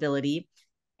responsibility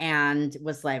and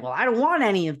was like, well, I don't want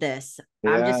any of this.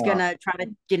 I'm just yeah, gonna try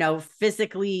to,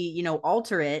 physically,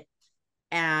 alter it.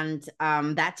 And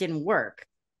that didn't work.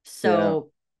 yeah,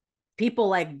 So people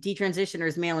like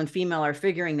detransitioners, male and female, are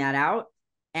figuring that out.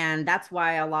 And that's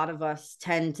why a lot of us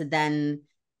tend to then,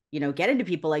 get into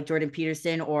people like Jordan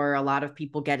Peterson, or a lot of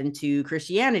people get into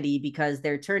Christianity because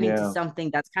they're turning to yeah.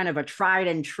 something that's kind of a tried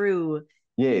and true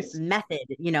Yes, method,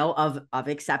 of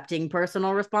accepting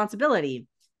personal responsibility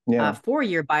yeah. for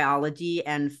your biology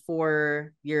and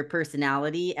for your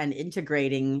personality, and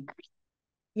integrating,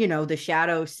 the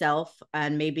shadow self,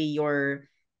 and maybe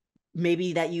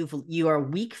that you are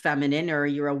weak feminine, or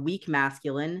you're a weak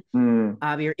masculine,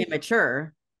 Mm, you're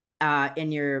immature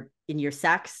in your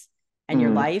sex and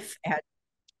your mm. life,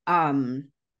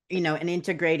 and and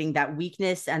integrating that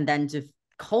weakness, and then to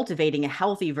cultivating a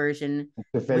healthy version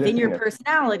within your Developing it.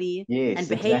 personality and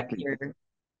Yes, exactly. behavior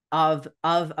of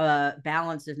a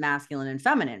balance of masculine and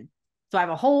feminine. So I have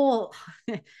a whole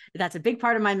that's a big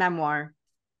part of my memoir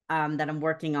that I'm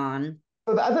working on.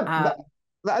 So Uh,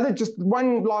 the other, just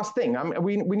one last thing.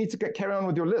 We need to carry on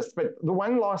with your list, but the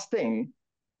one last thing,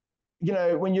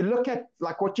 when you look at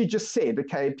like what you just said,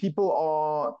 okay, people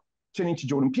are turning to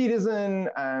Jordan Peterson.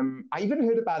 I even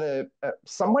heard about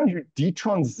someone who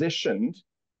detransitioned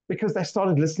because they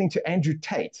started listening to Andrew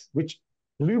Tate, which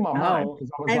blew my mind oh, because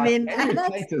I was I like, mean Andrew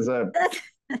that's Tate is a that's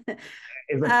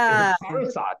is a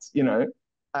parasite.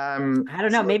 I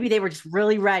don't know. So Maybe they were just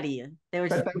really ready. They were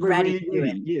just but they were ready to really do it.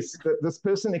 ready. Yes, this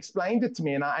person explained it to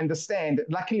me, and I understand.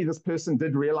 Luckily, this person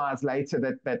did realize later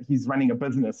that he's running a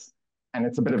business, and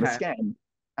it's a bit of a Okay.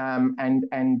 scam.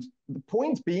 And the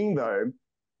point being, though,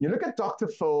 you look at Dr.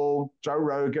 Phil, Joe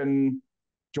Rogan,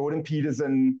 Jordan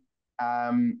Peterson,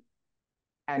 um,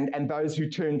 and those who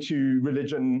turn to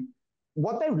religion.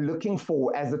 What they're looking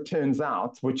for, as it turns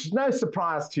out, which is no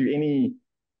surprise to any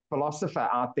philosopher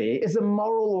out there, is a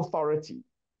moral authority.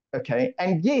 Okay,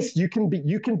 and yes, you can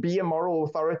be a moral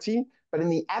authority, but in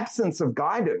the absence of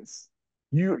guidance,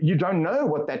 you don't know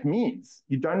what that means.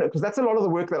 You don't know, because that's a lot of the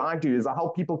work that I do. Is I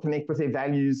help people connect with their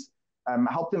values,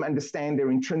 help them understand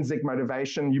their intrinsic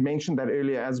motivation. You mentioned that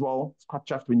earlier as well. It's quite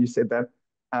chuffed when you said that.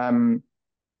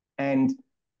 And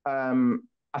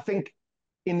I think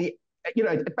in the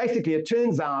basically it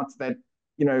turns out that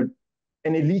an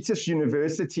elitist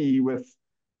university with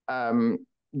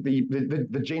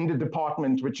the gender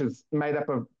department, which is made up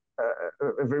of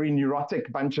a very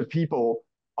neurotic bunch of people,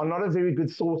 are not a very good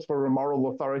source for a moral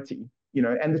authority.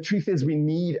 And the truth is, we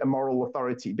need a moral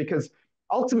authority because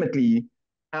ultimately,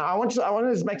 I want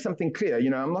to just make something clear.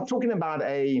 I'm not talking about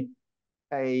a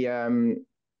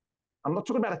I'm not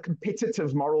talking about a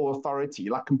competitive moral authority,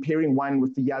 like comparing one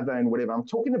with the other and whatever. I'm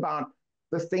talking about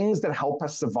the things that help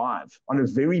us survive on a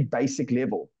very basic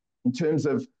level in terms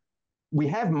of we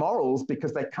have morals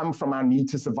because they come from our need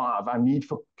to survive, our need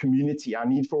for community, our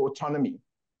need for autonomy.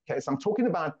 Okay, so I'm talking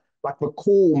about like the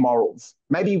core morals.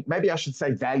 Maybe I should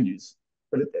say values,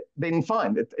 but then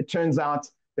fine. It turns out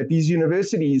that these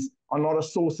universities are not a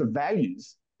source of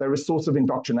values; they're a source of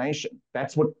indoctrination.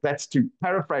 That's to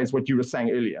paraphrase what you were saying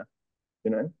earlier. You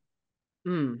know?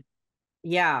 Mm,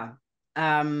 yeah.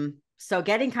 So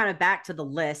getting kind of back to the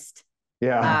list,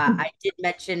 Yeah, I did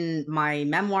mention my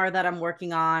memoir that I'm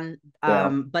working on, yeah,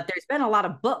 but there's been a lot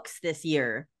of books this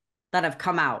year that have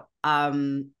come out.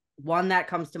 One that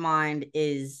comes to mind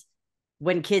is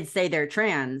When Kids Say They're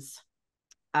Trans,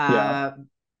 yeah. uh,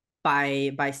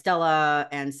 by Stella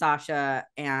and Sasha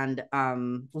and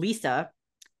Lisa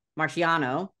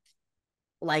Marciano.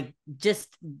 Like,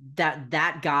 just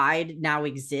that guide now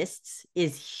exists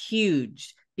is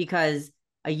huge, because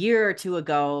a year or two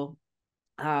ago,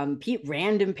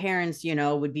 random parents,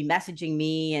 would be messaging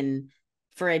me and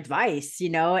for advice,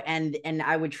 and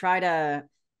I would try to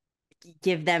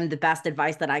give them the best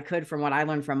advice that I could from what I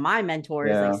learned from my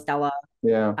mentors, like Yeah. Stella.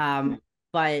 Yeah.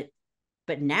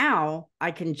 But now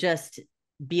I can just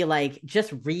be like,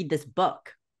 just read this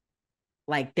book.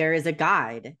 Like there is a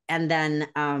guide. And then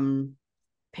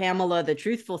Pamela, the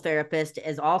truthful therapist,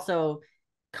 is also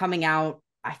coming out.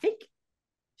 I think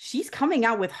she's coming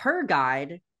out with her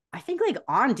guide. I think like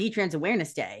on Detrans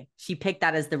Awareness Day, she picked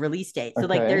that as the release date. So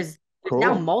like Okay. there's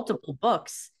now Cool. multiple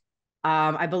books.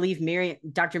 I believe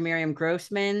Dr. Miriam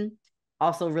Grossman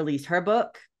also released her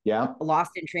book, Yeah.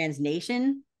 Lost in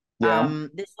Transnation, Yeah.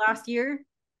 this last year.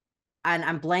 And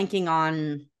I'm blanking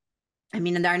on, I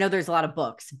mean, and I know there's a lot of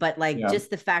books, but like Yeah. just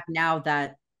the fact now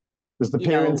that, There's the you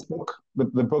know, parents book,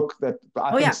 the book that I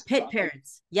oh think yeah, Pit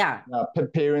Parents. Yeah.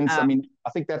 Pit Parents. I Um, mean, I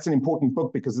think that's an important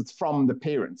book because it's from the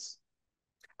parents.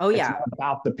 oh It's yeah. not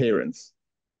about the parents.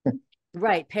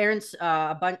 Right. Parents,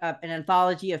 an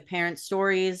anthology of parent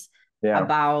stories Yeah.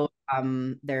 about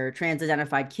their trans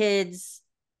identified kids.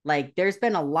 Like there's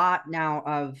been a lot now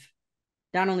of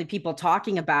not only people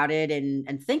talking about it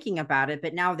and thinking about it,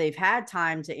 but now they've had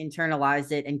time to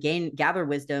internalize it and gather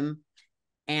wisdom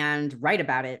and write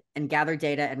about it and gather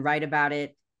data and write about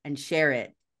it and share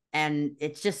it. And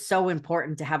it's just so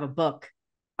important to have a book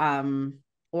um,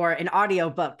 or an audio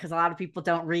book because a lot of people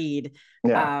don't read.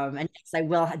 Yeah. And yes, I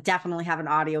will definitely have an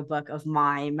audio book of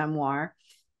my memoir.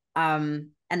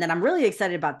 And then I'm really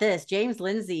excited about this. James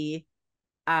Lindsay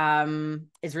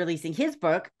is releasing his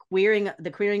book, Queering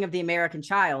of the American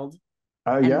Child,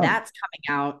 Oh, and yeah. that's coming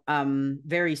out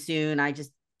very soon. I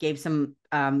just gave some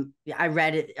I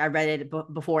read it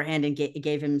beforehand and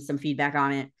gave him some feedback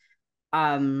on it.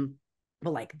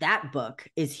 But like that book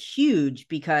is huge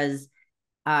because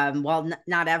while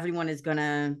not everyone is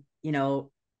gonna,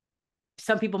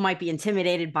 some people might be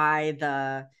intimidated by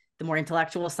the more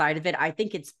intellectual side of it. I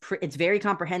think it's very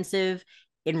comprehensive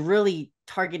in really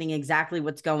targeting exactly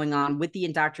what's going on with the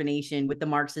indoctrination, with the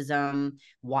Marxism,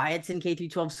 why it's in K through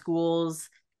 12 schools.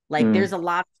 Like Mm. there's a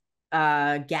lot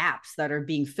of gaps that are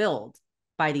being filled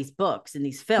by these books and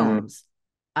these Mm. films.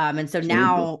 And so Absolutely.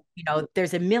 now,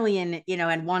 there's a million,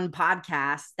 and one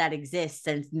podcast that exists,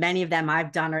 and many of them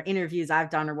I've done or interviews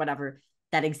I've done or whatever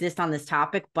that exist on this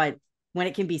topic. But when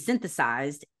it can be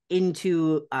synthesized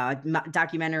into a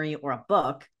documentary or a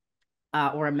book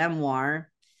or a memoir,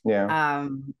 Yeah.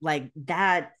 like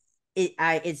that,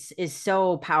 it's is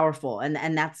so powerful, and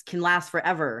that's can last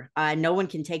forever. No one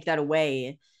can take that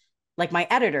away. Like my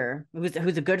editor,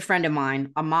 who's a good friend of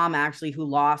mine, a mom actually who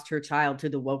lost her child to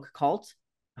the woke cult,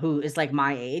 who is like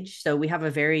my age, so we have a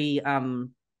very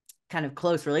kind of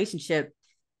close relationship.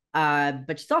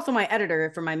 But she's also my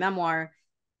editor for my memoir.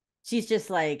 She's just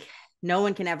like, no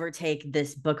one can ever take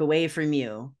this book away from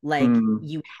you. Like Mm.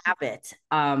 you have it.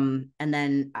 And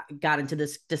then I got into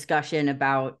this discussion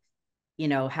about,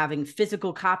 having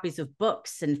physical copies of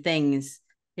books and things,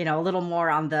 a little more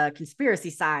on the conspiracy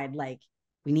side. Like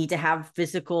we need to have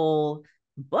physical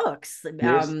books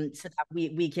Yes. so that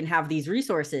we can have these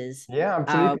resources Yeah,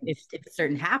 absolutely. if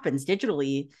certain happens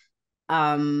digitally.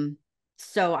 Um,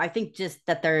 so I think just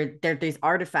that there these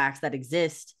artifacts that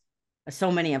exist.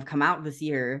 So many have come out this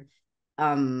year.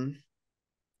 Um,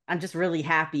 I'm just really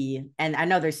happy, and I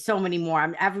know there's so many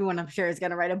more. Everyone I'm sure is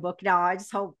gonna write a book now. I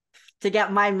just hope to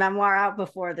get my memoir out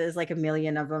before there's like a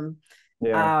million of them.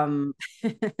 Yeah. Um,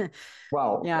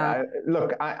 Well, yeah.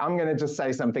 look, I'm going to just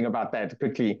say something about that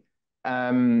quickly.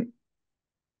 Um,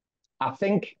 I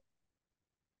think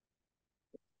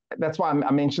that's why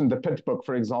I mentioned the Pitt book,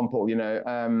 for example.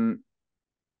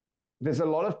 There's a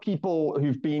lot of people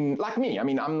who've been like me. I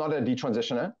mean, I'm not a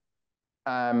detransitioner.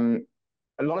 Um,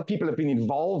 a lot of people have been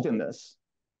involved in this,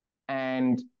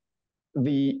 and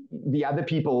the other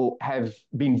people have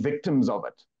been victims of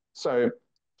it. So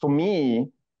for me,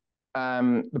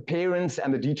 the parents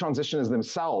and the detransitioners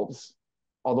themselves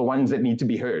are the ones that need to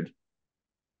be heard.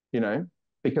 You know,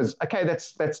 because okay,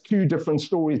 that's two different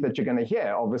stories that you're going to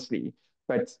hear, obviously,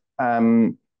 but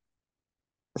some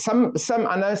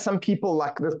I know some people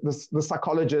like the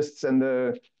psychologists and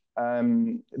they're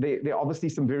obviously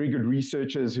some very good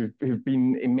researchers who've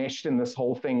been enmeshed in this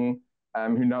whole thing,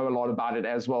 who know a lot about it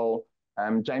as well.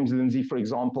 James Lindsay, for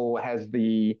example, has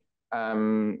the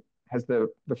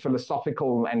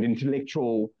philosophical and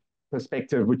intellectual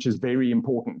perspective, which is very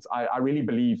important. I really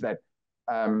believe that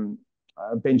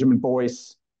Benjamin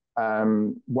Boyce,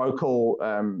 Wokel,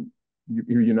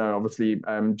 you know, obviously,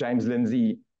 James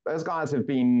Lindsay, those guys have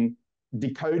been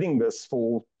decoding this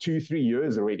for 2-3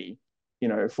 years already,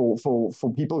 for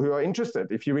people who are interested.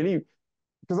 If you really,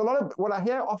 because a lot of what I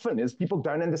hear often is people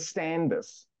don't understand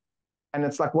this. And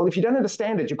it's like, well, if you don't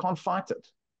understand it, you can't fight it,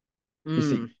 you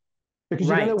see. Mm. because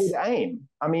you don't know Right. where to aim.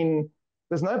 I mean,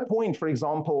 there's no point, for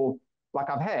example, like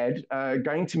I've had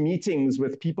going to meetings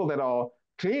with people that are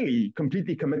clearly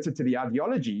completely committed to the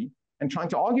ideology and trying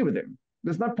to argue with them.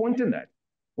 There's no point in that.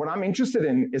 What I'm interested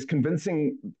in is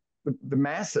convincing the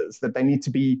masses that they need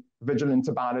to be vigilant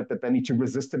about it, that they need to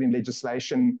resist it in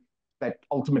legislation, that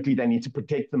ultimately they need to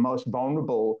protect the most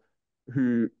vulnerable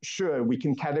who, sure, we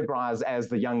can categorize as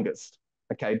the youngest.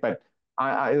 Okay, but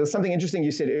there's something interesting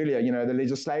you said earlier. You know, the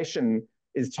legislation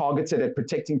is targeted at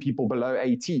protecting people below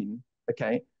 18.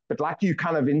 Okay, but like you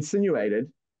kind of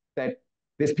insinuated, that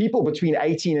there's people between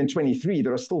 18 and 23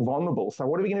 that are still vulnerable. So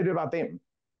what are we going to do about them?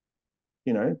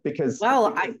 You know, because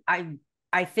Well,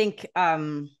 I think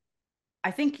I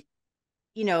think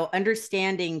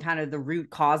understanding kind of the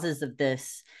root causes of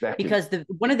this, exactly, because the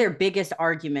one of their biggest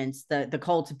arguments, the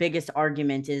cult's biggest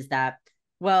argument is that,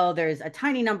 well, there's a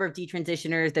tiny number of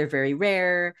detransitioners, they're very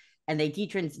rare, and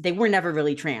they were never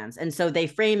really trans. And so they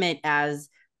frame it as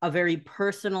a very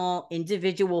personal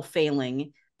individual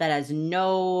failing that has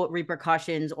no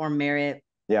repercussions or merit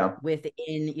yeah,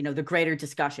 within, the greater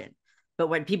discussion. But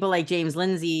what people like James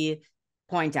Lindsay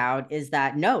point out is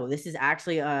that no, this is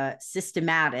actually a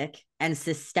systematic and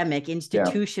systemic yeah,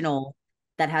 institutional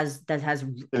that has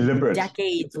deliberate,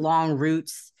 decades long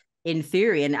roots in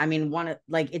theory. And I mean,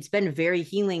 it's been very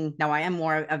healing. Now I am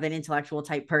more of an intellectual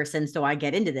type person, so I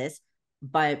get into this,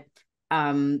 but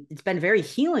it's been very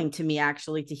healing to me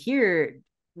actually to hear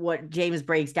what James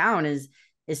breaks down is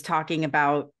talking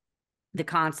about the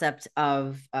concept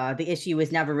of the issue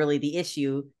is never really the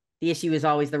issue. The issue is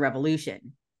always the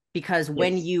revolution. Because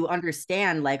when yes, you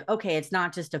understand, like, okay, it's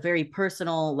not just a very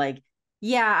personal, like,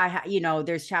 yeah,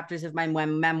 there's chapters of my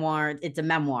memoir. It's a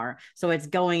memoir. So it's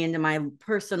going into my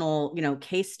personal,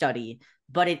 case study,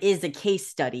 but it is a case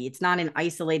study. It's not an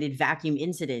isolated vacuum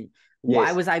incident. Why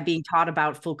yes, was I being taught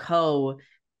about Foucault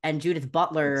and Judith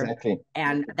Butler? exactly,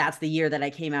 And that's the year that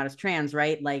I came out as trans,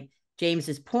 right? Like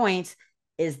James's point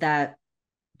is that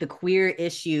the queer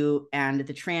issue and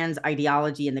the trans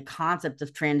ideology and the concept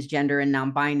of transgender and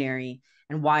non-binary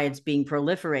and why it's being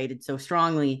proliferated so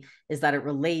strongly is that it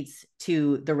relates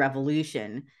to the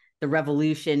revolution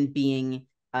being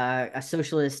a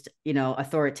socialist,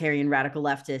 authoritarian, radical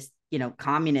leftist,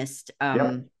 communist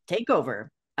yep, takeover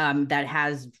that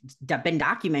has been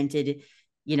documented,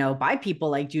 by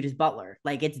people like Judith Butler.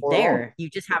 Like it's or on. there. You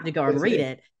just have to go and It's read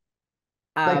there. it.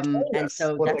 They told And us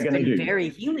so what they're that's going to been do. very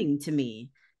healing to me.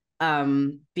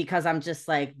 Because I'm just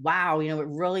like, wow, it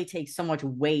really takes so much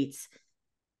weight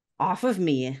off of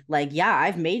me. Like, yeah,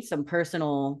 I've made some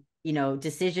personal,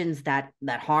 decisions that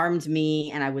harmed me,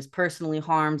 and I was personally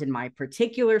harmed, and my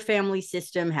particular family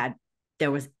system there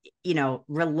was,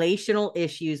 relational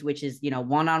issues, which is,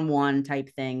 one-on-one type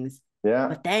things. Yeah,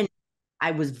 But then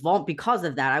because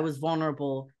of that, I was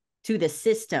vulnerable to the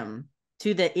system,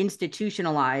 to the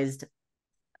institutionalized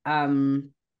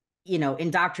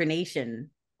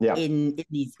indoctrination yeah, in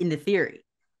the theory.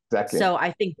 exactly. So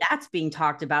I think that's being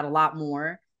talked about a lot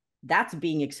more. That's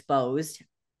being exposed.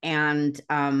 And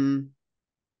that's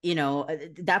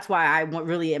why I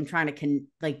really am trying to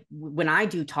like when I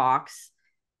do talks,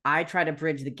 I try to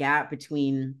bridge the gap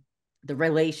between the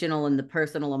relational and the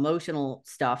personal emotional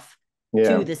stuff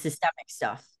Yeah, to the systemic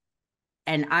stuff.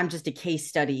 And I'm just a case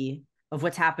study of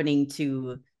what's happening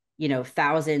to,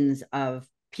 thousands of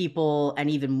people and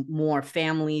even more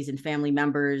families and family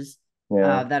members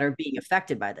yeah, that are being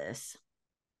affected by this.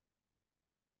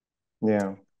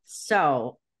 yeah,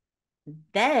 So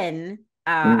then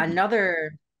mm,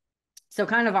 another, so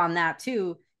kind of on that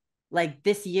too, like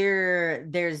this year,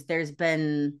 there's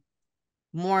been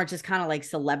more just kind of like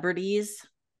celebrities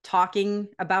talking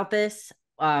about this.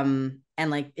 And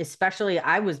like especially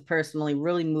I was personally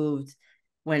really moved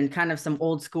when kind of some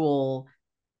old school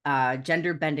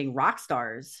gender bending rock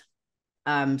stars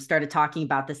started talking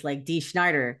about this, like Dee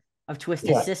Schneider of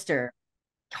Twisted yeah, Sister,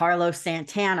 Carlos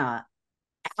Santana,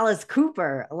 Alice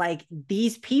Cooper, like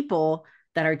these people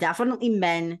that are definitely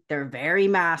men, they're very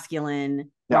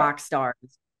masculine yeah, rock stars.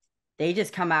 They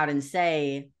just come out and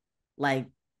say, like,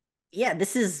 yeah,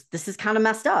 this is kind of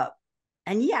messed up.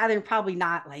 And yeah, they're probably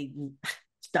not like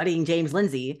studying James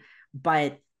Lindsay,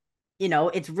 but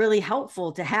it's really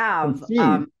helpful to I can have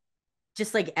see.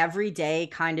 just like everyday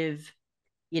kind of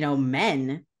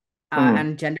men Mm,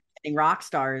 and gender rock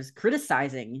stars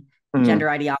criticizing mm, gender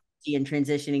ideology and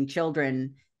transitioning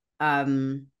children.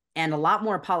 And a lot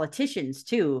more politicians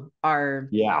too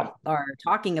yeah, are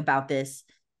talking about this.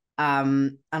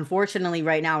 Unfortunately,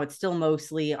 right now it's still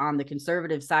mostly on the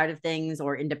conservative side of things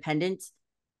or independent.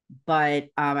 But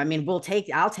I mean,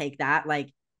 I'll take that. Like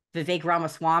Vivek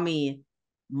Ramaswamy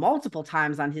multiple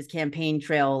times on his campaign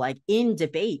trail, like in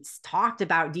debates, talked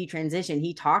about detransition.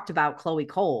 He talked about Chloe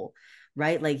Cole,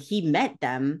 right? Like he met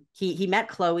them. He met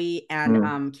Chloe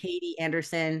and Katie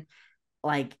Anderson.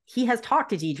 Like he has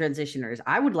talked to detransitioners.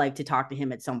 I would like to talk to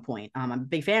him at some point. I'm a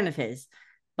big fan of his,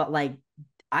 but like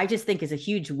I just think it's a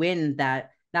huge win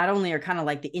that not only are kind of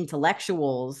like the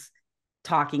intellectuals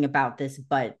talking about this,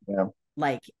 but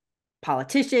like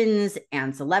politicians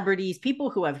and celebrities, people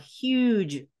who have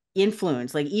huge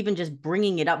influence, like even just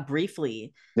bringing it up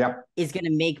briefly is going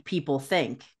to make people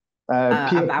think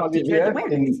Pierre about Detrans Poilievre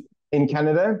Awareness. in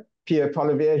Canada. Pierre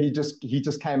Poilievre, he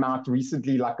just came out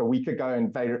recently, like a week ago,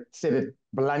 and they said it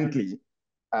bluntly.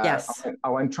 Yes. I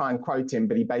won't try and quote him,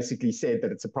 but he basically said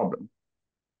that it's a problem.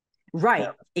 Right.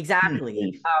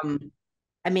 Exactly.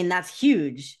 I mean, that's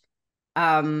huge.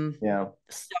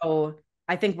 So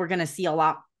I think we're going to see a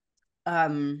lot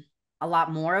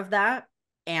more of that.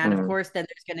 And of course, then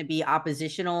there's going to be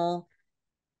oppositional,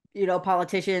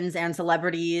 politicians and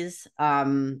celebrities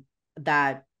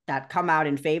that come out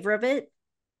in favor of it.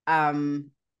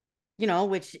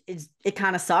 Which is, it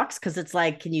kind of sucks because it's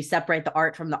like, can you separate the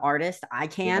art from the artist? I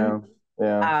can.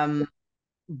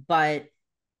 But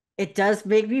it does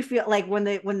make me feel like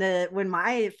when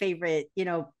my favorite,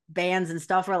 bands and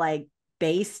stuff are like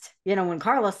based, when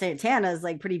Carlos Santana is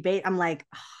like pretty bait, I'm like,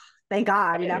 oh, thank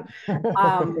God,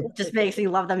 just makes me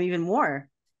love them even more.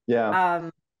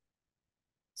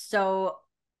 So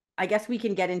I guess we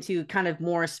can get into kind of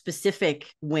more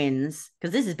specific wins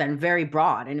because this has been very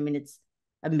broad. And I mean, it's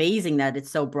amazing that it's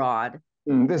so broad.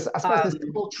 I suppose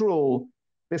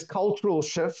there's cultural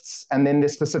shifts and then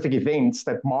there's specific events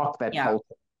that mark that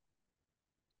culture.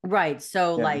 Right.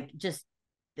 So like just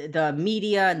the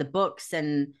media and the books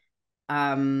and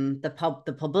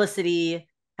the publicity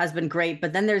has been great,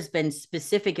 but then there's been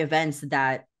specific events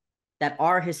that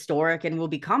are historic and will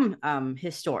become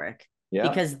historic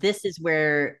because this is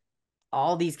where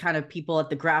all these kind of people at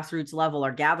the grassroots level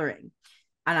are gathering.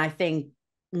 And I think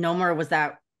nowhere was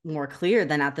that more clear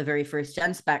than at the very first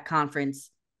GenSpec conference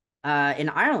in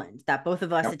Ireland that both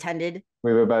of us attended.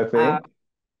 We were both there.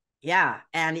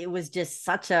 And it was just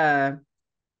it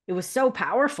was so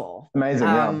powerful.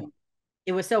 Amazing,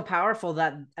 It was so powerful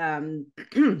that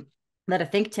that a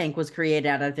think tank was created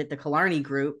out of it, the Killarney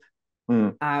Group,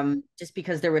 just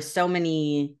because there was so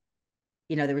many,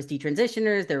 there was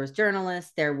detransitioners, there was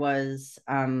journalists, there was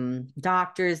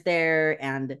doctors there,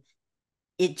 and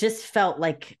it just felt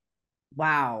like,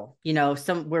 wow,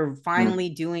 we're finally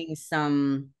doing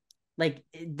some, like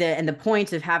the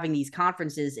point of having these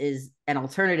conferences is an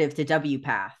alternative to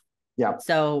WPATH.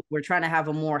 So we're trying to have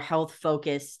a more health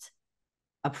focused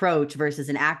approach versus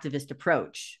an activist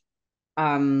approach.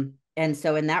 And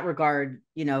so in that regard,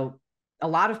 a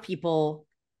lot of people,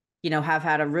 have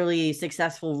had a really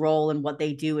successful role in what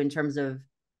they do in terms of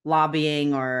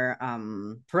lobbying or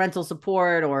parental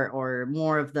support or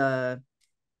more of the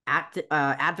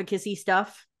advocacy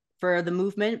stuff for the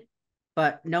movement,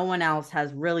 but no one else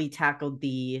has really tackled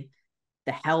the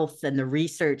health and the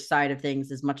research side of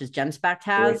things as much as GenSpec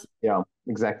has.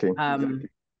 Exactly.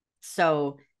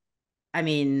 So I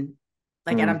mean,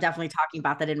 like, and I'm definitely talking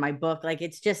about that in my book. Like,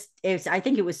 I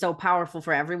think it was so powerful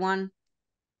for everyone.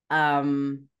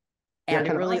 And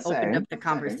it really opened up the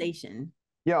conversation.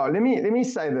 Let me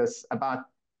say this about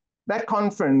that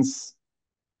conference.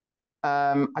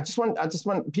 I just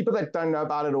want people that don't know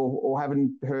about it or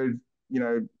haven't heard,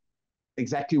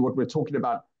 exactly what we're talking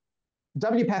about.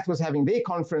 WPATH was having their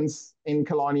conference in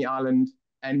Killarney Island,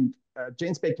 and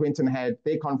GenSpec went and had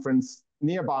their conference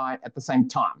nearby at the same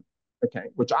time. Okay,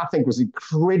 which I think was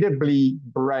incredibly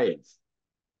brave.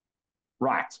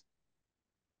 Right.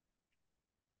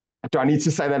 Do I need to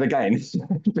say that again?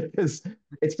 Because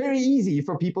it's very easy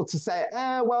for people to say,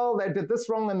 well, they did this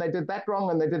wrong and they did that wrong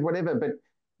and they did whatever, but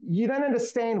you don't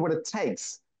understand what it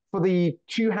takes for the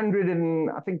 200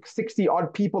 and I think 60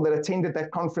 odd people that attended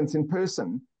that conference in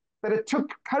person, that it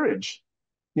took courage,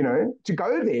 to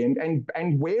go there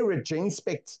and wear a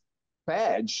GenSpec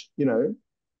badge,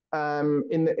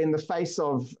 in the face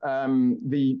of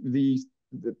the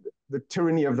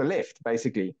tyranny of the left,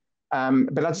 basically.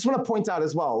 But I just want to point out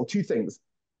as well two things.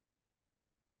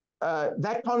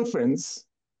 That conference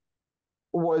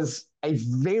was a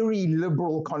very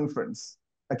liberal conference.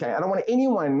 Okay, I don't want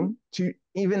anyone to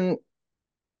even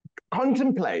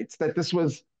contemplate that this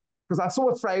was, because I saw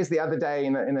a phrase the other day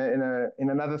in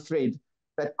another thread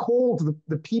that called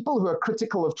the people who are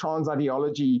critical of trans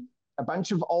ideology a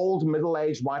bunch of old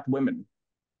middle-aged white women.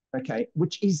 Okay,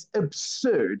 which is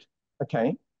absurd.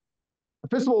 Okay,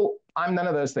 first of all, I'm none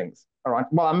of those things. All right.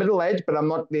 Well, I'm middle-aged, but I'm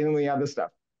not any of the other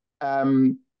stuff.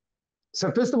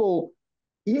 So first of all,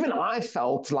 even I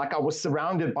felt like I was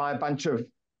surrounded by a bunch of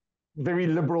very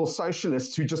liberal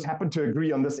socialists who just happen to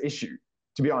agree on this issue,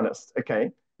 to be honest,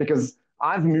 okay? Because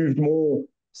I've moved more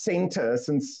center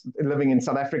since living in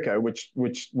South Africa, which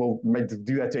will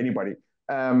do that to anybody.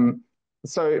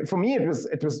 So for me, it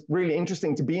was really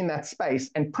interesting to be in that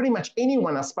space, and pretty much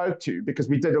anyone I spoke to, because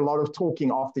we did a lot of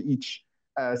talking after each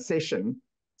session.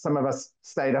 Some of us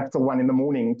stayed up till 1 in the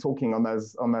morning talking on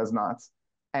those nights,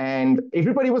 and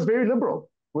everybody was very liberal.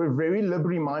 We're very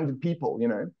liberally minded people, you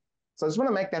know. So I just want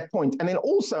to make that point. And then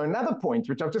also another point,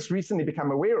 which I've just recently become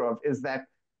aware of, is that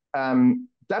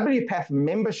WPATH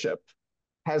membership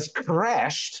has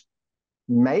crashed.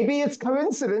 Maybe it's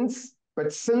coincidence,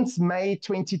 but since May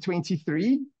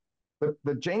 2023, the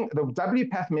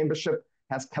WPATH membership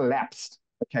has collapsed.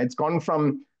 Okay, it's gone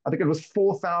from, I think it was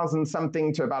 4,000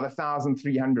 something to about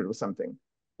 1,300 or something.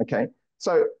 Okay,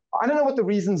 so I don't know what the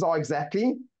reasons are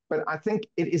exactly, but I think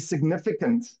it is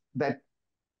significant that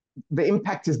the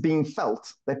impact is being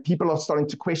felt, that people are starting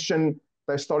to question,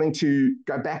 they're starting to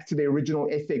go back to their original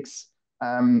ethics.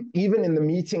 Even in the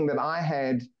meeting that I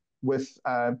had with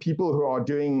people who are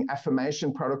doing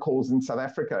affirmation protocols in South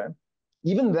Africa,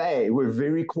 even they were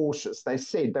very cautious. They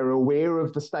said they were aware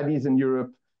of the studies in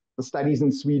Europe, the studies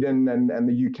in Sweden and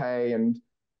the UK, and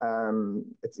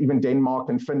it's even Denmark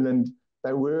and Finland.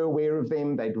 They were aware of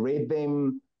them, they'd read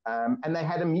them, and they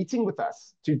had a meeting with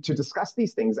us to discuss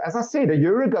these things. As I said, a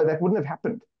year ago, that wouldn't have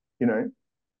happened, you know.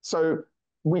 So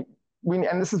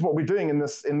and this is what we're doing in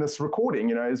this recording,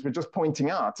 you know, is we're just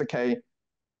pointing out, okay,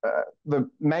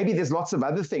 maybe there's lots of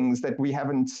other things that we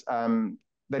haven't,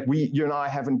 that you and I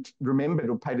haven't remembered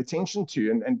or paid attention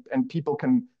to, and people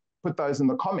can put those in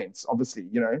the comments, obviously,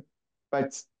 you know.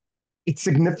 But it's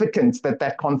significant that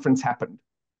that conference happened.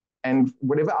 And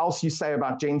whatever else you say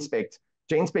about GenSpect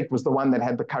was the one that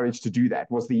had the courage to do that,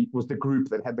 was the group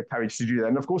that had the courage to do that.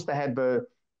 And of course, they had the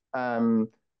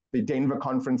Denver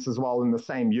conference as well in the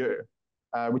same year,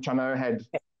 which I know had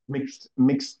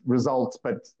mixed results.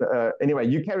 But anyway,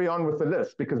 you carry on with the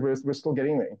list because we're still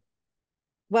getting there.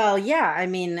 Well, yeah, I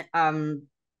mean,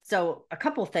 so a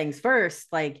couple things. First,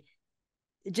 like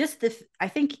just I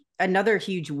think another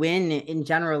huge win in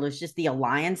general is just the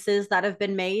alliances that have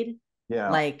been made. Yeah.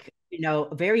 Like,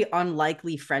 very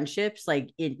unlikely friendships, like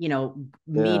Yeah.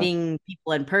 meeting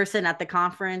people in person at the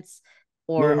conference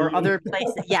Me and or you. other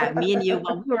places. Yeah, me and you.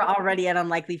 Well, we were already an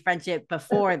unlikely friendship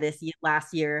before this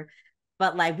last year,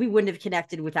 but like we wouldn't have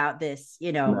connected without this,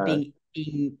 No.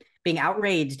 being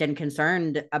outraged and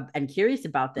concerned and curious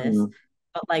about this. Mm.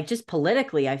 But like just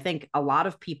politically, I think a lot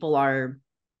of people are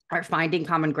finding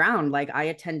common ground. Like I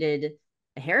attended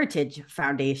a Heritage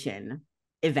Foundation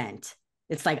event.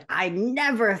 It's like I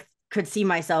never could see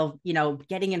myself,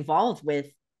 getting involved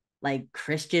with like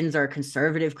Christians or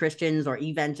conservative Christians or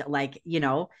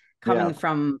Yeah. coming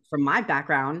from my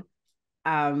background,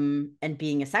 and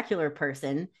being a secular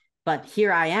person. But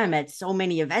here I am at so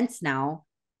many events now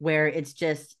where it's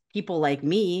just people like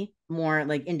me, more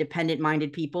like independent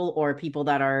minded people or people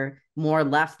that are more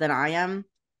left than I am,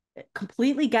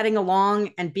 completely getting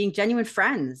along and being genuine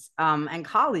friends, and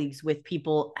colleagues with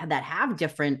people that have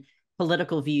different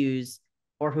political views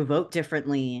or who vote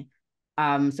differently.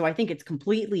 So I think it's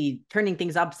completely turning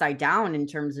things upside down in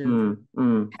terms of Mm.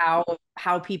 Mm.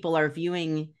 how people are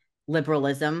viewing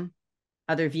liberalism,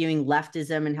 how they're viewing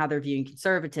leftism, and how they're viewing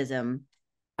conservatism.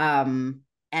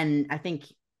 And I think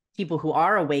people who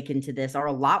are awakened to this are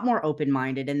a lot more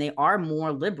open-minded, and they are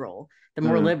more liberal. They're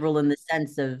more Mm. liberal in the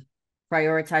sense of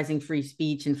prioritizing free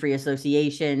speech and free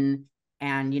association,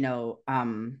 and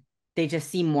they just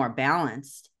seem more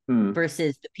balanced Mm.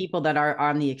 versus the people that are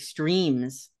on the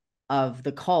extremes of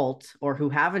the cult or who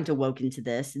haven't awoken to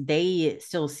this. They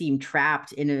still seem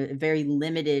trapped in a very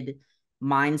limited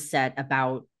mindset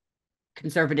about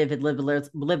conservative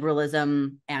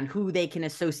liberalism and who they can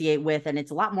associate with, and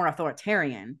it's a lot more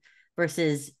authoritarian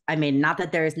versus, I mean, not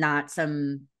that there's not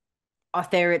some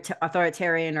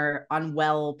authoritarian or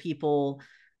unwell people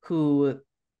who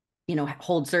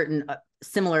hold certain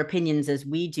similar opinions as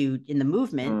we do in the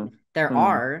movement. Mm. There Mm.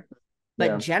 are,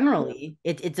 but Yeah. generally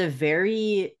it's a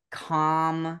very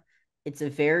calm, it's a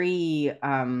very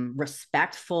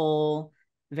respectful,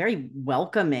 very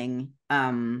welcoming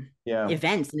Yeah.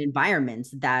 events and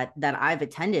environments that I've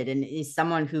attended. And is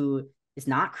someone who is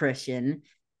not Christian,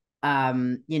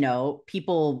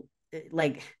 people,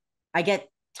 like, I get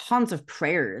tons of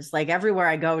prayers like everywhere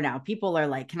I go now. People are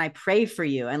like, can I pray for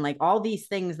you? And like all these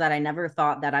things that I never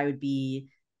thought that I would be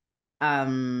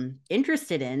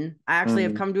interested in, I actually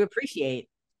have Mm. come to appreciate.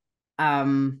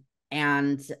 um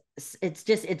and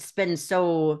it's been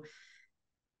so,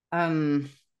 um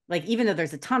like even though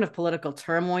there's a ton of political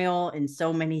turmoil in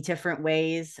so many different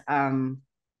ways,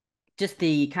 just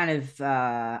the kind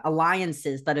of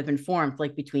alliances that have been formed,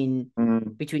 like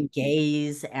Mm, between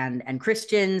gays and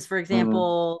Christians, for mm.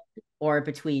 example, or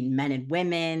between men and It's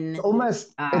women.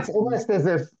 almost, it's Um, almost as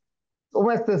if,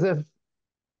 almost as if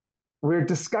we're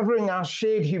discovering our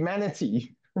shared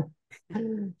humanity,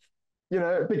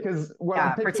 because what I'm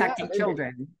yeah, picking up, protecting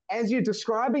children. as you're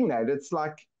describing that, it's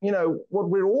like, what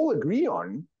we're all agree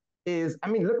on is, I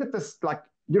mean, look at this, like,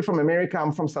 you're from America,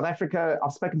 I'm from South Africa,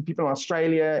 I've spoken to people in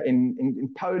Australia,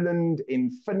 in Poland,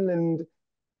 in Finland,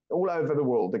 all over the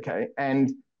world, okay?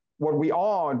 And what we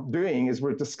are doing is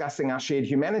we're discussing our shared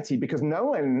humanity because no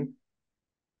one,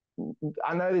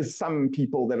 I know there's some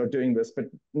people that are doing this, but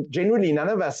generally none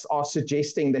of us are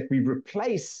suggesting that we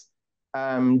replace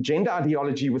gender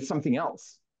ideology with something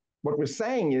else. What we're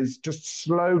saying is just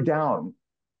slow down.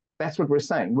 That's what we're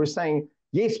saying. We're saying,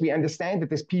 yes, we understand that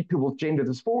there's people with gender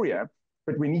dysphoria,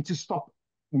 but we need to stop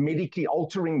medically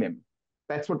altering them.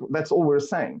 That's all we're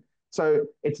saying. So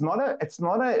it's like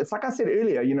I said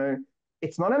earlier,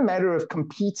 it's not a matter of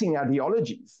competing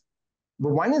ideologies. The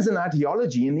one is an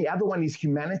ideology and the other one is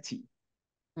humanity.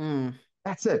 Mm,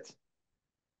 That's it.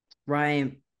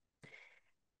 right.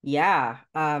 Yeah.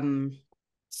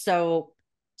 So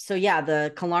so yeah,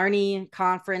 the Killarney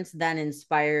conference then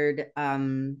inspired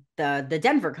the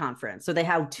Denver conference. So they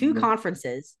had two Mm,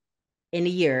 conferences in a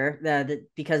year,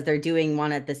 because they're doing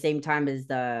one at the same time as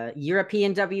the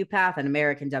European W Path and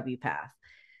American W Path.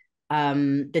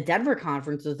 The Denver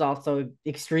conference was also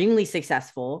extremely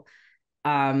successful.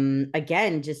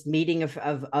 Again, just meeting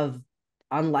of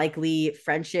unlikely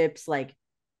friendships. Like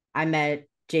I met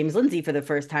James Lindsay for the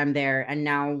first time there, and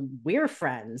now we're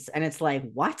friends. And it's like,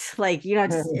 what? Like,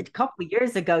 just a couple of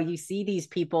years ago, you see these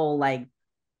people like,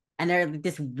 and they're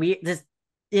this weird, this,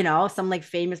 some like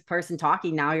famous person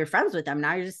talking. Now you're friends with them.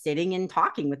 Now you're just sitting and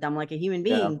talking with them like a human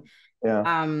yeah, being. yeah.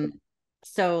 Um,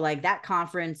 so like that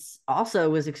conference also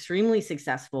was extremely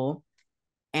successful.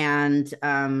 And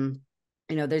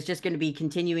there's just going to be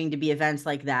continuing to be events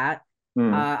like that.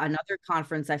 Mm, Another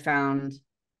conference I found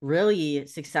really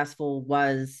successful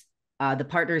was the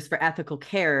Partners for Ethical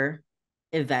Care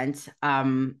event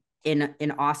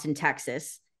in Austin,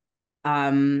 Texas.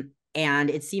 And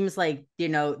it seems like,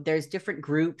 there's different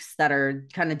groups that are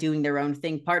kind of doing their own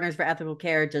thing. Partners for Ethical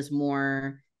Care does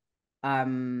more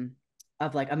um,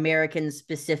 of like American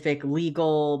specific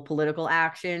legal political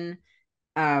action.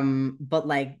 But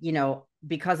like,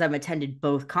 because I've attended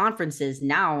both conferences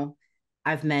now,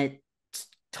 I've met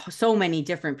so many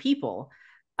different people.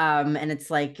 And it's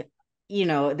like,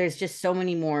 there's just so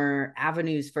many more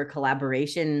avenues for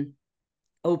collaboration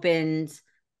opened.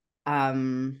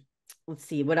 um let's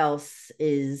see what else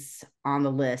is on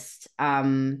the list.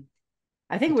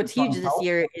 I think what's huge Detrans this help.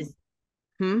 year is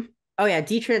oh yeah,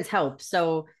 Detrans help.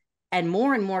 So and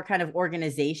more kind of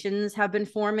organizations have been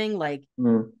forming. Like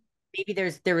Mm, maybe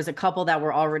there was a couple that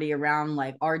were already around,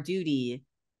 like Our Duty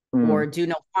or mm, Do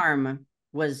No Harm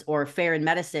or Fair in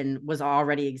Medicine was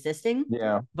already existing.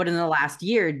 yeah, But in the last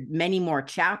year, many more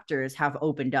chapters have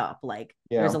opened up. Like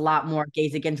there's yeah, a lot more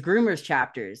Gays Against Groomers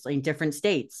chapters in different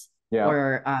states, yeah,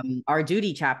 or Our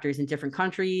Duty chapters in different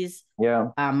countries, yeah,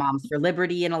 Moms for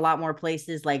Liberty in a lot more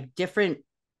places. Like different,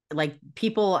 like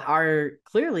people are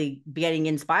clearly getting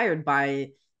inspired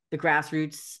by the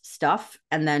grassroots stuff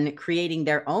and then creating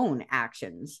their own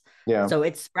actions. yeah. So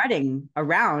it's spreading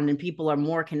around and people are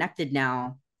more connected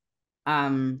now.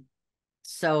 Um,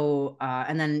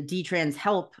 and then Detrans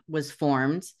Help was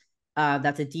formed.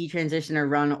 That's a detransitioner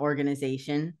run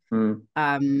organization. Mm,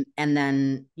 And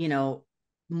then,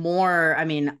 more, I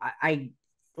mean, I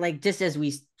like, just as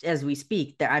we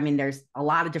speak there, I mean, there's a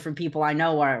lot of different people I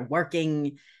know are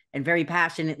working and very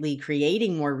passionately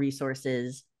creating more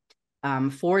resources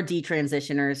for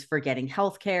detransitioners for getting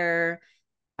healthcare.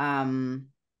 Um,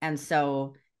 and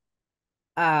so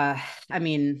I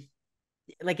mean,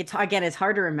 like, it's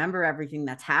hard to remember everything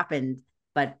that's happened,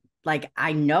 but like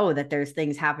I know that there's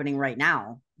things happening right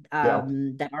now yeah,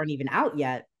 that aren't even out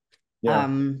yet. yeah,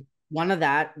 One of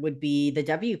that would be the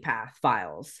WPATH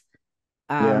files.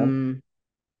 yeah. um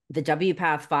the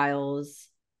WPATH files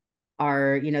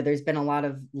are, there's been a lot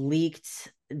of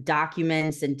leaked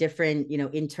documents and different,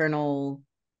 internal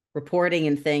reporting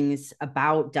and things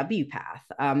about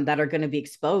WPATH that are going to be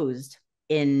exposed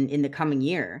in the coming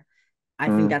year. I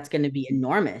think Mm, that's going to be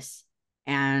enormous.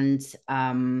 And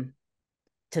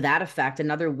to that effect,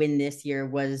 another win this year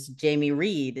was Jamie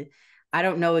Reed. I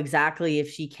don't know exactly if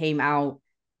she came out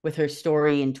with her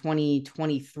story in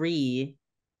 2023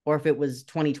 or if it was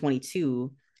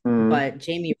 2022, mm, but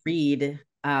Jamie Reed,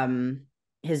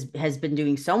 has been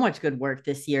doing so much good work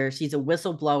this year. She's a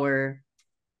whistleblower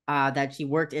that she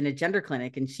worked in a gender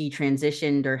clinic, and she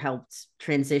transitioned or helped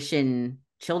transition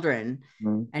children,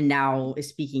 Mm. and now is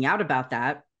speaking out about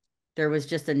that. There was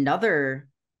just another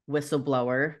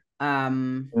whistleblower.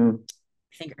 Mm.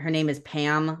 I think her name is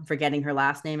Pam. I'm forgetting her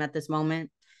last name at this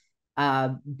moment.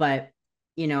 But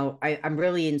I'm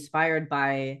really inspired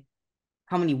by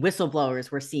how many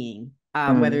whistleblowers we're seeing,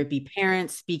 whether Mm. it be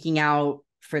parents speaking out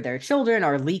for their children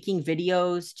or leaking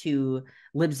videos to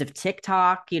libs of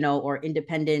TikTok, or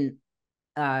independent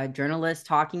journalists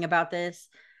talking about this.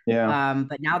 Yeah.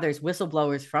 But now there's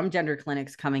whistleblowers from gender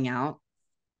clinics coming out,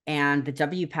 and the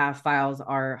WPATH files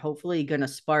are hopefully going to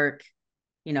spark,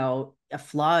 a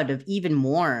flood of even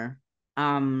more.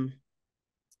 Um,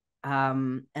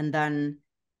 and then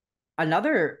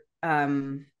another,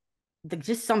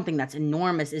 just something that's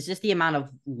enormous is just the amount of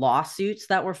lawsuits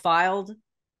that were filed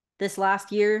this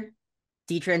last year.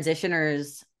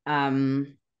 Detransitioners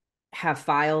have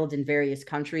filed in various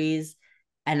countries,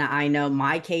 and I know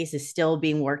my case is still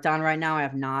being worked on right now. I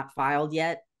have not filed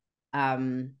yet,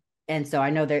 and so I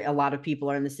know that a lot of people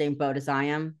are in the same boat as I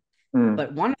am. Mm.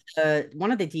 But one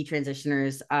of the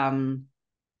detransitioners,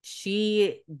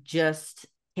 she just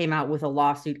came out with a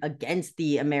lawsuit against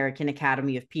the American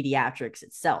Academy of Pediatrics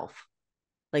itself.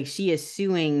 Like, she is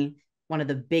suing one of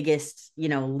the biggest,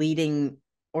 leading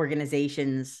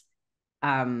organizations.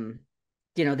 um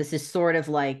this is sort of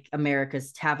like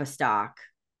America's Tavistock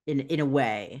in a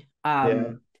way.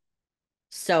 Yeah.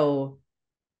 So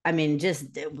I mean, just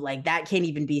like that can't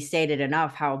even be stated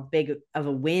enough how big of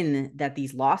a win that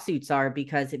these lawsuits are,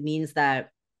 because it means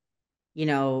that, you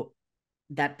know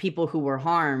that people who were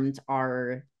harmed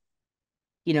are,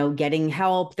 getting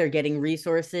help, they're getting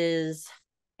resources,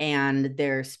 and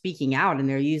they're speaking out, and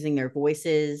they're using their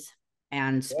voices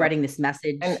and Yeah. spreading this And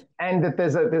message. and that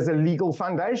there's a legal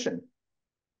foundation.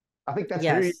 I think that's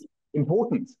very Yes.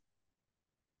 important.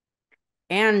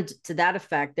 And to that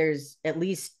effect, there's at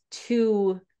least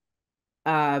two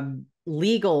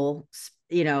legal,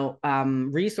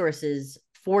 resources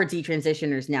for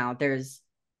detransitioners now. There's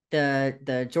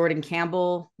the Jordan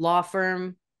Campbell law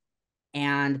firm,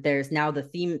 and there's now the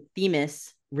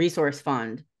Themis Resource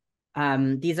Fund.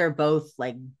 These are both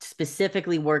like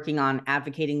specifically working on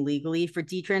advocating legally for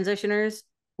detransitioners.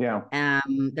 Yeah.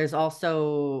 There's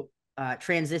also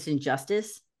Transition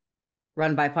Justice,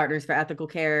 run by Partners for Ethical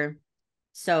Care.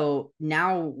 So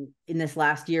now in this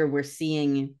last year, we're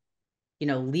seeing,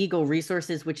 legal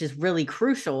resources, which is really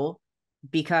crucial,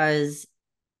 because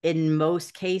in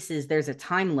most cases, there's a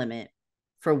time limit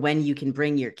for when you can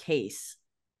bring your case.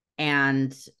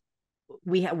 And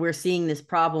we're seeing this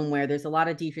problem where there's a lot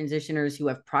of detransitioners who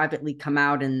have privately come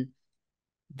out, and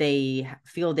they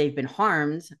feel they've been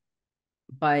harmed,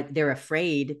 but they're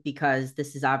afraid because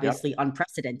this is Yep. obviously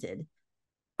unprecedented.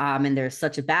 And there's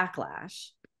such a backlash.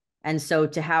 And so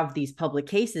to have these public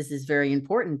cases is very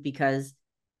important, because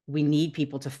we need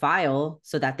people to file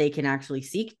so that they can actually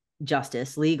seek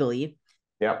justice legally,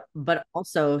 Yep. but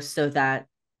also so that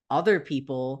other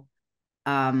people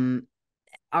um,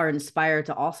 are inspired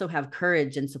to also have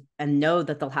courage and know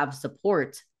that they'll have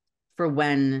support for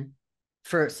when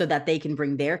for so that they can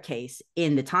bring their case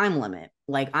in the time limit.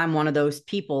 Like, I'm one of those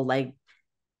people. Like,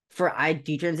 I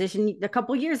detransitioned a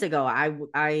couple years ago. I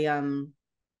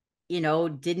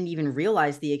didn't even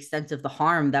realize the extent of the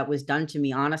harm that was done to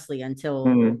me, honestly, until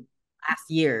Mm. last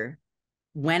year,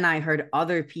 when I heard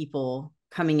other people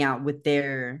coming out with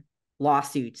their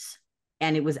lawsuits.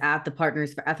 And it was at the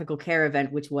Partners for Ethical Care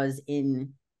event, which was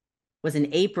in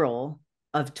April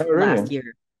of Oh, last really?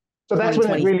 year, So that's when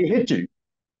it 2020. really hit you.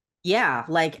 Yeah,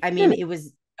 like, I mean, Really? it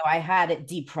was, I had it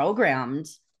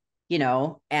deprogrammed,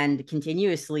 and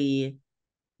continuously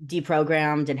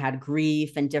deprogrammed, and had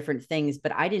grief and different things,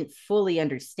 but I didn't fully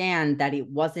understand that it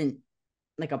wasn't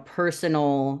like a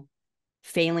personal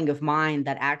failing of mine,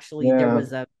 that actually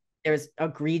Yeah. there's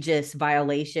egregious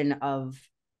violation of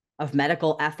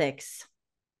medical ethics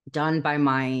done by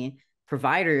my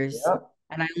providers. Yep.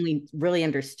 And I only really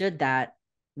understood that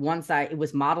once it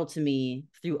was modeled to me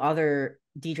through other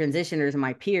detransitioners and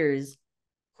my peers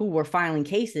who were filing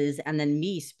cases, and then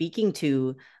me speaking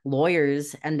to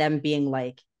lawyers and them being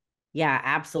like, yeah,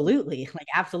 absolutely, like,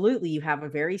 absolutely, you have a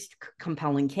very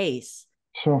compelling case.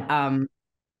 Sure.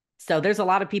 So there's a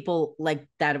lot of people like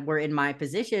that were in my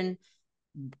position,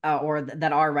 or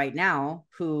that are right now,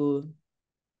 who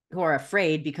are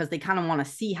afraid, because they kind of want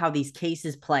to see how these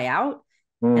cases play out.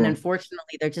 And Mm.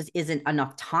 unfortunately, there just isn't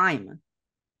enough time.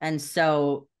 And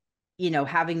so,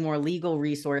 having more legal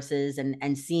resources,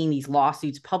 and seeing these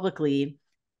lawsuits publicly,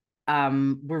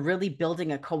 we're really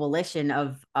building a coalition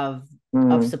of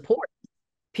Mm, support,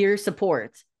 peer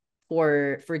support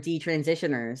for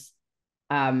detransitioners,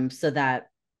 so that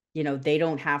they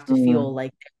don't have to feel mm.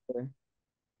 like they're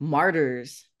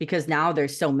martyrs, because now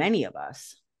there's so many of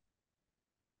us.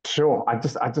 Sure.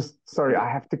 Sorry, I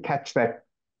have to catch that,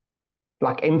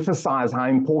 like emphasize how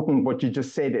important what you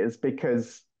just said is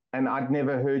because, and I'd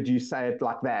never heard you say it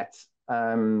like that.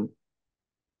 Um,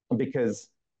 because,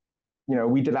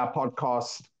 we did our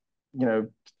podcast,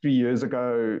 3 years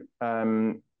ago.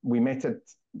 We met at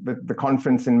the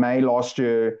conference in May last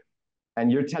year,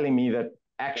 and you're telling me that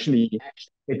actually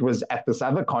it was at this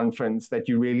other conference that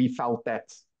you really felt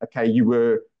that, okay, you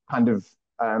were kind of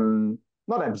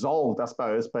not absolved, I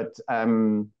suppose, but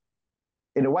in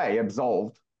a way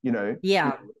absolved,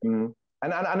 Yeah. And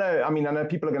I know, I know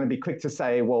people are going to be quick to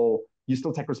say, well, you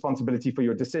still take responsibility for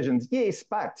your decisions. Yes,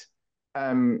 but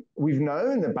we've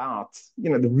known about,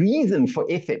 the reason for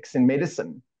ethics in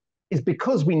medicine is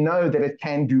because we know that it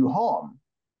can do harm,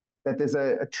 that there's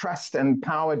a trust and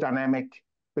power dynamic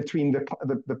between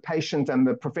the patient and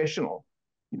the professional.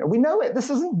 We know it. This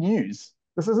isn't news.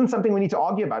 This isn't something we need to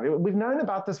argue about. We've known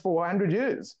about this for 100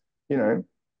 years, you know.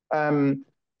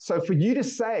 So for you to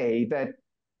say that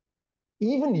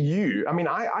even you,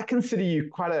 I consider you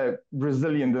quite a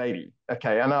resilient lady,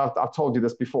 okay? And I've told you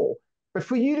this before. But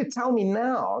for you to tell me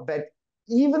now that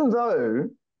even though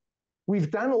we've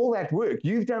done all that work,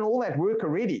 you've done all that work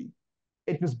already,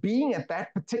 it was being at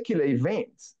that particular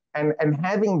event and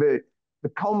having the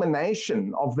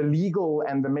culmination of the legal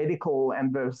and the medical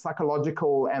and the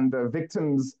psychological and the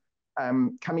victims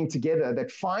coming together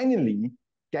that finally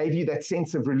gave you that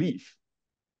sense of relief.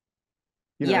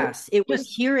 You know, Yes, it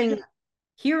was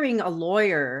hearing a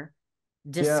lawyer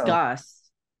yeah, discuss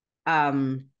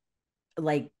um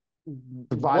like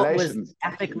the what was violations.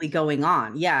 ethically going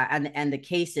on. Yeah, and the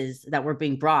cases that were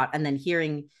being brought, and then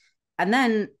hearing, and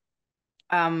then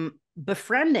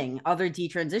befriending other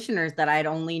detransitioners that I'd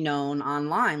only known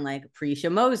online, like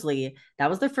Prisha Mosley. That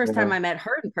was the first Yeah, time I met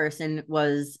her in person,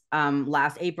 was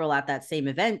last April at that same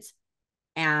event.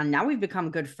 And now we've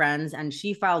become good friends. And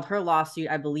she filed her lawsuit,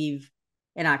 I believe,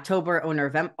 in October or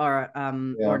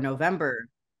yeah, November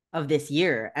of this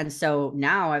year. And so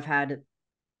now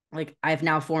I've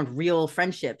now formed real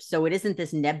friendships. So it isn't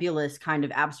this nebulous kind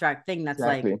of abstract thing that's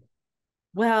like, exactly.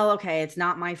 well, okay, it's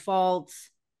not my fault,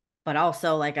 but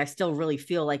also like I still really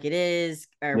feel like it is,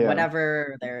 or Yeah,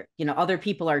 whatever. There, other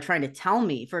people are trying to tell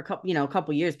me for a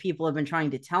couple years. People have been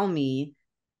trying to tell me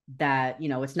that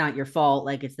it's not your fault,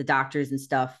 like it's the doctors and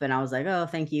stuff. And I was like, oh,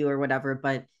 thank you, or whatever.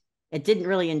 But it didn't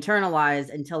really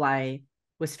internalize until I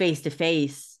was face to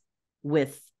face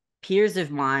with peers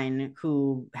of mine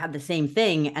who had the same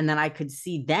thing, and then I could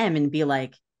see them and be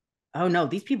like, oh no,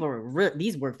 these people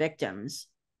these were victims.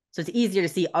 So it's easier to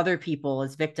see other people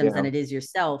as victims yeah, than it is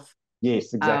yourself.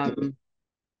 yes, exactly. um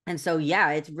and so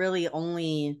yeah, it's really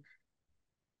only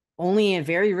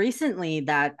very recently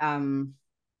that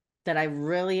I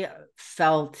really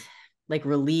felt like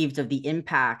relieved of the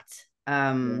impact,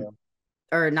 Yeah.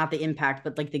 or not the impact,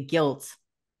 but like the guilt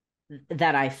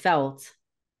that I felt.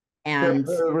 And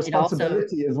The it also,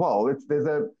 responsibility as well. There's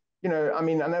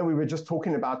I know we were just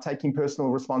talking about taking personal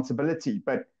responsibility,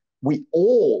 but we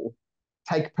all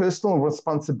take personal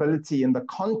responsibility in the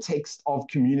context of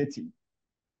community.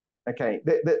 Okay.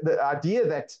 The idea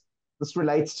that this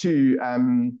relates to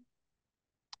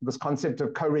this concept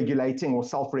of co-regulating or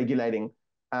self-regulating,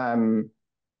 um,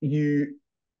 you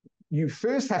you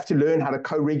first have to learn how to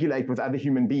co-regulate with other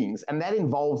human beings, and that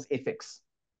involves ethics.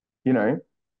 You know,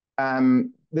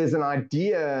 there's an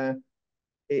idea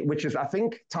which is, I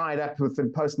think, tied up with the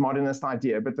postmodernist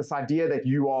idea, but this idea that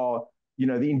you are,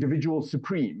 the individual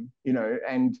supreme,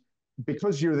 and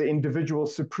because you're the individual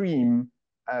supreme,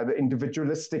 the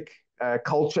individualistic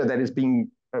culture that is being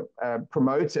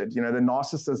promoted, the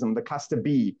narcissism, the cluster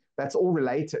B, that's all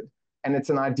related. And it's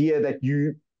an idea that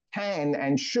you can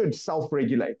and should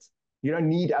self-regulate. You don't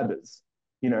need others,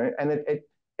 and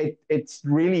it's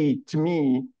really, to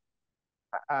me,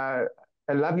 uh,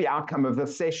 a lovely outcome of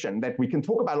this session that we can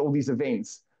talk about all these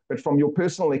events, but from your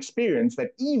personal experience,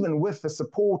 that even with the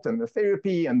support and the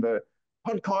therapy and the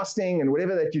podcasting and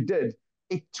whatever that you did,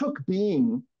 it took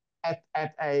being at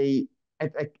a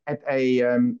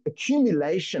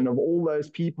accumulation of all those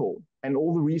people and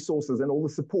all the resources and all the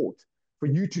support for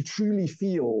you to truly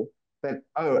feel that,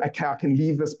 oh, okay, I can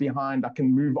leave this behind, I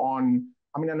can move on.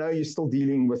 I know you're still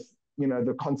dealing with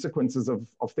the consequences of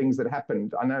things that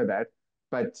happened. I know that,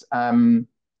 but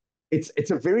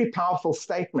it's a very powerful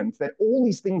statement that all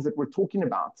these things that we're talking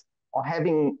about are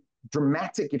having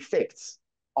dramatic effects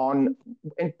on,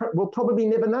 and we'll probably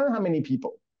never know how many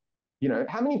people. You know,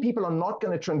 how many people are not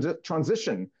going to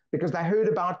transition because they heard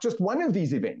about just one of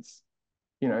these events,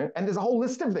 you know, and there's a whole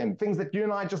list of them, things that you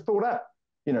and I just thought up,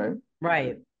 you know.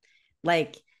 Right.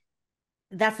 Like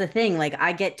that's the thing. Like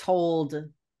I get told,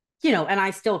 and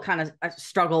I still kind of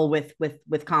struggle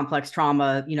with complex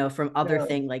trauma, from other Yeah,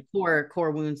 things like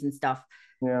core wounds and stuff.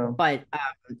 yeah, But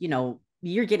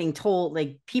you're getting told,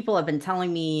 like people have been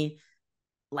telling me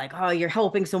like, oh, you're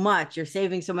helping so much, you're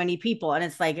saving so many people. And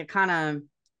it's like it kind of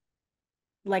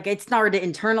like it's hard to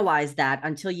internalize that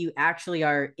until you actually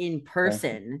are in yeah,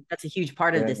 person. That's a huge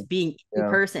part of yeah, this, being in yeah,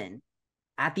 person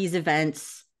at these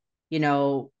events, you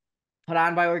know, put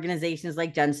on by organizations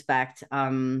like GenSpect,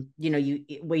 you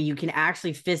where you can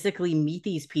actually physically meet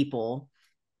these people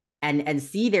and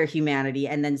see their humanity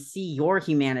and then see your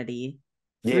humanity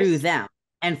through yes, them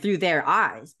and through their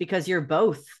eyes, because you're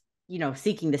both,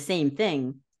 seeking the same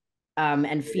thing,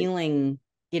 and feeling,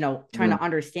 trying mm. to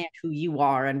understand who you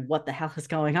are and what the hell is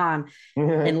going on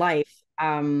in life.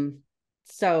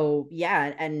 So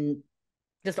yeah, and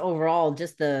just overall,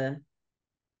 just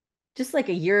like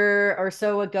a year or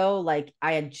so ago, like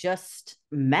I had just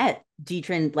met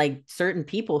Detran, like certain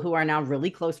people who are now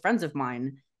really close friends of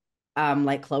mine,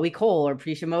 like Chloe Cole or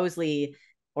Prisha Mosley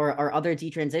or other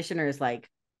detransitioners. Like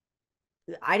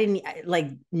I didn't like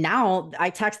now I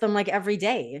text them like every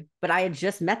day, but I had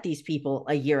just met these people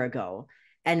a year ago.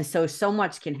 And so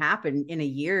much can happen in a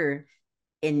year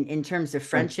in terms of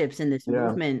friendships in this Yeah,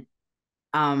 movement.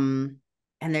 Um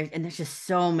and there's just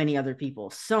so many other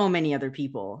people, so many other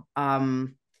people.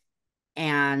 And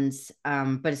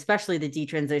but especially the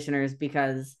detransitioners,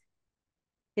 because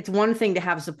it's one thing to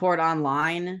have support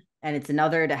online and it's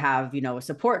another to have, a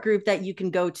support group that you can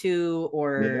go to yeah,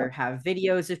 or have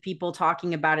videos of people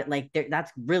talking about it. Like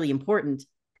that's really important,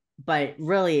 but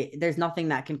really there's nothing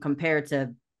that can compare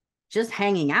to just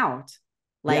hanging out.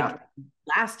 yeah. Like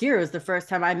last year was the first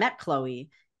time I met Chloe.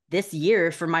 This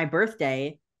year for my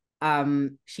birthday,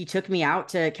 she took me out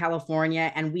to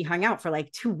California and we hung out for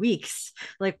like 2 weeks.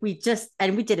 Like we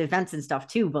did events and stuff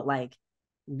too, but like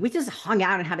we just hung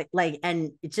out and had it like,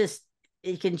 and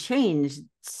it can change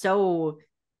so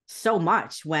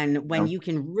much when Yeah. you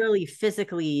can really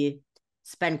physically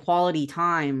spend quality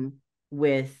time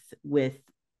with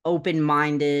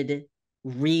open-minded,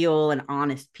 real and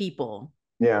honest people.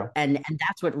 Yeah. And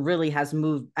that's what really has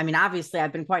moved. I mean, obviously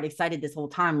I've been quite excited this whole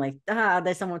time, like,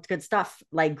 there's so much good stuff,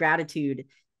 like gratitude.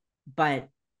 But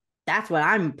that's what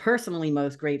I'm personally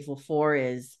most grateful for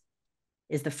is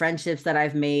the friendships that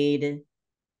I've made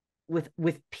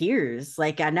with peers.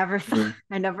 Like Mm.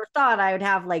 I never thought I would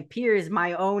have like peers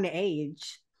my own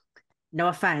age. No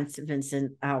offense,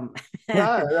 Vincent. No,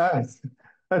 no,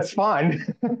 that's fine.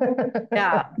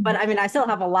 Yeah, but I mean, I still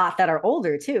have a lot that are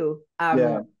older too.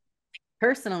 Yeah.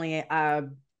 Personally, I'll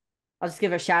just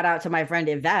give a shout out to my friend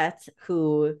Yvette,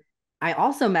 who I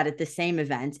also met at the same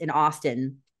event in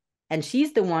Austin. And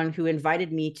she's the one who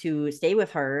invited me to stay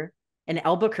with her in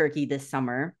Albuquerque this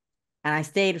summer. And I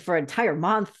stayed for an entire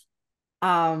month.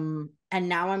 And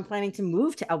now I'm planning to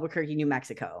move to Albuquerque, New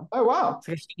Mexico. Oh, wow.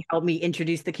 So she helped me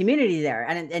introduce the community there.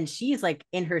 And she's like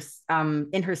in her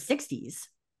 60s.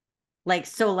 Like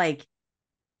so like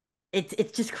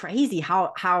it's just crazy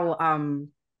how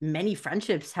many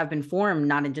friendships have been formed,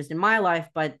 not in just in my life,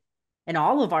 but in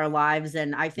all of our lives.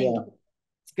 And I think Yeah,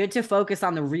 it's good to focus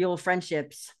on the real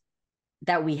friendships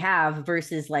that we have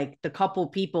versus like the couple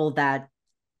people that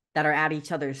are at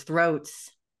each other's throats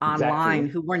exactly. online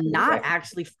who we're not Exactly.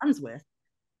 actually friends with.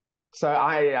 So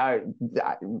I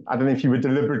don't know if you were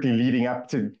deliberately leading up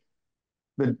to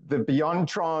the Beyond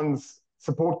Trans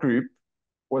support group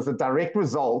was a direct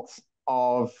result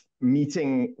of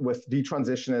meeting with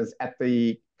detransitioners at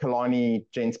the Kalani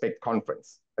GenSpect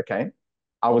conference. Okay.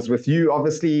 I was with you,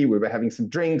 obviously. We were having some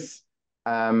drinks.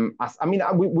 We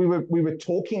were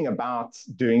talking about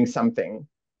doing something,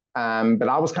 but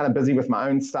I was kind of busy with my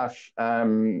own stuff.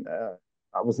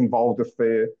 I was involved with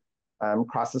the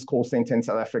crisis call center in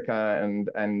South Africa,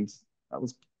 and I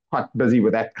was quite busy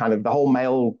with that kind of the whole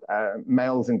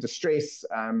males in distress,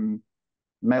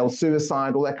 male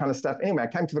suicide, all that kind of stuff. Anyway, I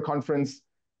came to the conference.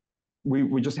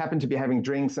 We just happened to be having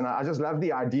drinks, and I just love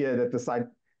the idea that this like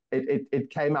it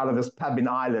came out of this pub in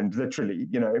Ireland, literally,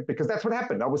 because that's what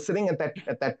happened. I was sitting at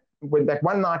that when that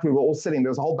one night we were all sitting.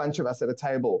 There was a whole bunch of us at a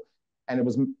table, and it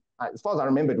was, as far as I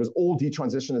remember, it was all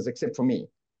detransitioners except for me.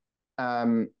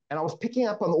 And I was picking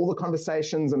up on all the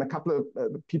conversations, and a couple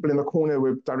of people in the corner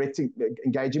were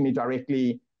engaging me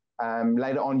directly.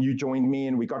 Later on, you joined me,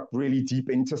 and we got really deep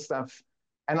into stuff.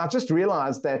 And I just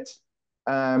realized that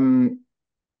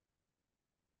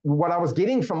what I was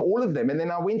getting from all of them. And then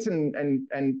I went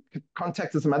and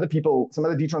contacted some other people, some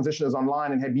other detransitioners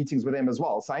online, and had meetings with them as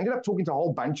well. So I ended up talking to a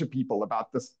whole bunch of people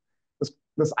about this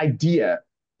idea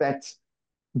that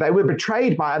they were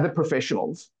betrayed by other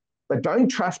professionals that don't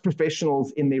trust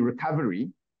professionals in their recovery.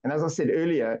 And as I said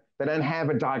earlier, they don't have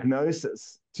a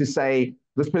diagnosis to say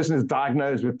this person is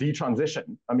diagnosed with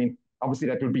detransition. I mean, obviously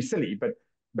that would be silly, but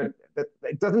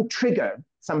it doesn't trigger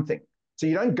something. So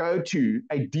you don't go to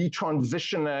a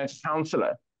detransitioner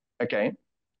counselor, okay,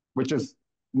 which is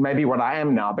maybe what I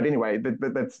am now. But anyway,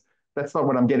 that's not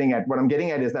what I'm getting at. What I'm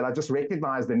getting at is that I just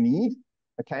recognize the need.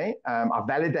 Okay, I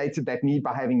validated that need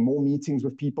by having more meetings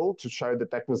with people to show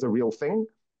that that was a real thing.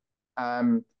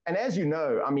 And as you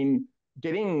know, I mean,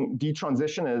 getting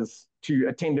detransitioners to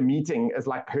attend a meeting is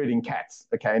like herding cats.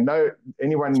 Okay, no,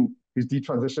 anyone who's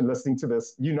detransition listening to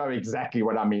this, you know exactly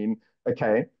what I mean.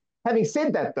 Okay, having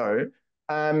said that though,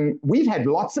 we've had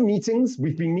lots of meetings.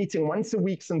 We've been meeting once a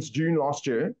week since June last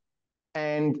year.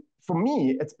 And for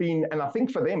me, it's been, and I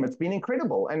think for them, it's been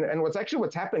incredible. And what's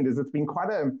happened is it's been quite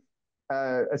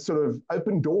a sort of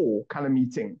open door kind of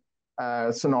meeting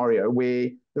scenario where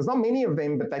there's not many of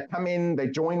them, but they come in, they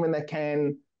join when they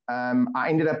can. I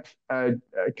ended up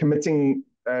committing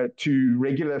to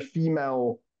regular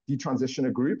female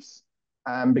detransitioner groups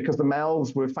because the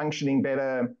males were functioning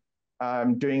better,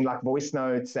 doing like voice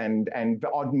notes and the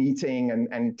odd meeting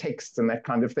and texts and that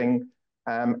kind of thing.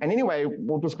 And anyway,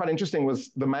 what was quite interesting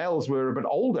was the males were a bit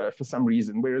older for some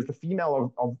reason, whereas the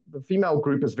female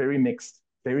group is very mixed,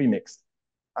 very mixed.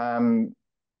 Um,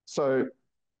 so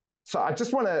I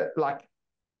just want to like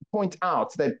point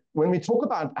out that when we talk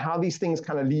about how these things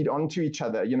kind of lead on to each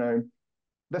other, you know,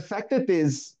 the fact that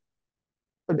there's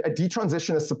a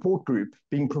detransitioner support group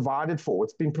being provided for,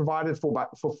 it's been provided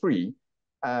for free,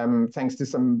 thanks to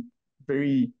some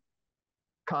very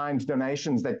kind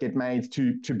donations that get made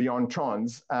to Beyond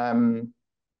Trans.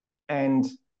 And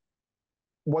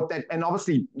what that, and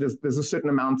obviously there's a certain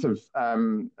amount of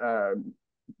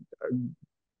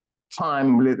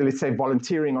time, let's say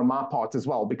volunteering on my part as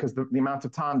well, because the amount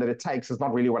of time that it takes is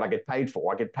not really what I get paid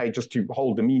for. I get paid just to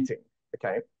hold the meeting.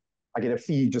 Okay. I get a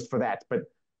fee just for that. But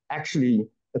actually,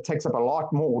 it takes up a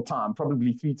lot more time,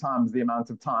 probably 3 times the amount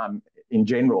of time in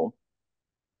general.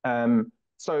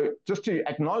 So just to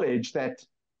acknowledge that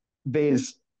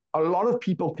there's a lot of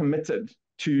people committed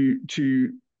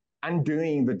to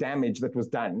undoing the damage that was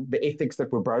done, the ethics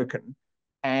that were broken.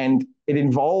 And it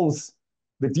involves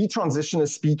the detransitioner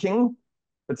speaking,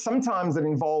 but sometimes it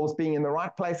involves being in the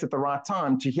right place at the right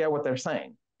time to hear what they're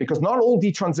saying. Because not all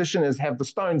detransitioners have the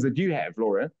stones that you have,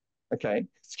 Laura. Okay,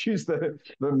 excuse the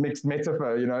mixed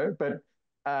metaphor, you know, but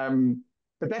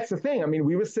that's the thing. I mean,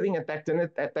 we were sitting at that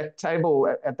dinner, at that table,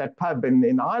 at that pub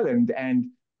in Ireland, and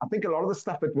I think a lot of the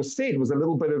stuff that was said was a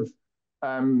little bit of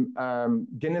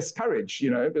Guinness courage,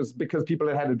 you know, it was because people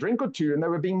had had a drink or two and they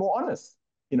were being more honest,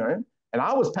 you know. And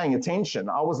I was paying attention.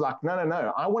 I was like, no,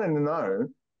 I wanted to know.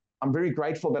 I'm very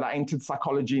grateful that I entered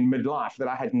psychology in midlife, that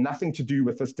I had nothing to do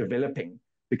with this developing,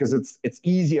 because it's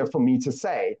easier for me to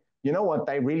say, you know what,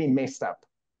 they really messed up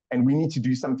and we need to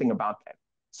do something about that.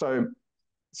 So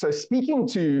speaking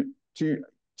so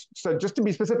just to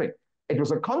be specific, it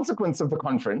was a consequence of the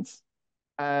conference.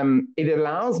 It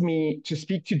allows me to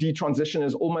speak to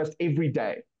detransitioners almost every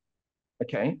day,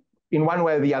 okay, in one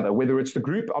way or the other, whether it's the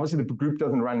group. Obviously, the group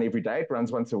doesn't run every day, it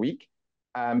runs once a week.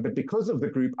 But because of the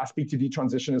group, I speak to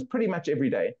detransitioners pretty much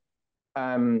every day.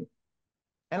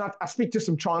 And I speak to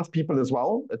some trans people as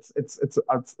well.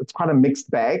 It's quite a mixed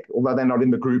bag, although they're not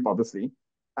in the group, obviously.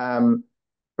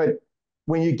 But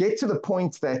when you get to the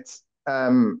point that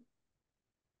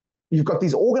you've got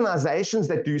these organizations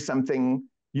that do something,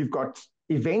 you've got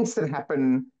events that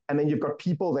happen, and then you've got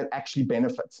people that actually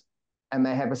benefit, and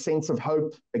they have a sense of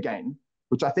hope again,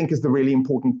 which I think is the really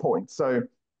important point. So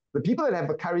the people that have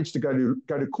the courage to go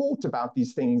to court about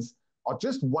these things are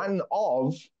just one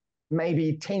of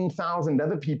maybe 10,000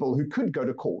 other people who could go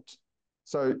to court.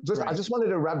 So Right. I just wanted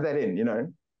to rub that in, you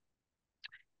know.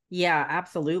 Yeah,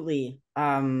 absolutely.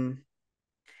 And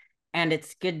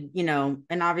it's good, you know,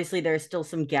 and obviously there's still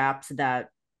some gaps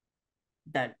that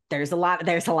there's a lot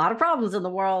of problems in the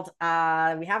world.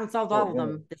 We haven't solved all Oh, of yeah.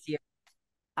 them this year.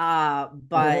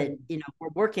 But you know, we're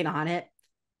working on it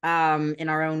in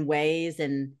our own ways.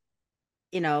 And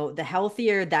you know, the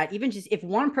healthier that, even just if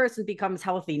one person becomes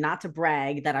healthy, not to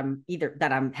brag that I'm either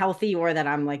that I'm healthy or that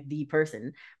I'm like the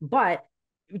person, but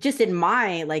just in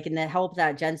my, like, in the help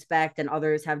that Jen Specht and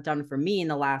others have done for me in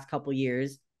the last couple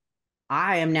years,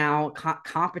 I am now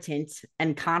competent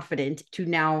and confident to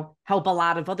now help a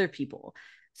lot of other people.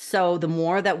 So the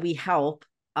more that we help,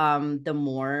 the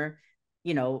more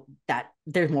that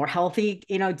there's more healthy,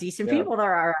 decent Yeah. people that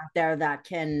are out there that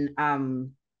can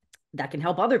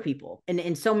help other people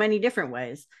in so many different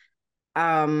ways.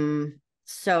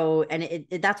 So, and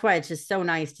that's why it's just so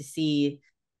nice to see,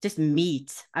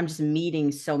 I'm just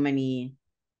meeting so many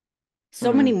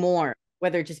Mm. more,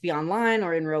 whether it just be online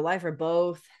or in real life or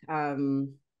both.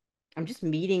 I'm just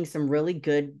meeting some really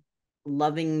good,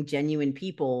 loving, genuine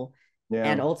people.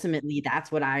 Yeah. And ultimately,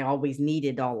 that's what I always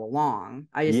needed all along.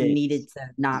 I just Yes. needed to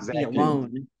not be Exactly.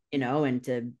 alone,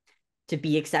 and to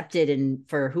be accepted and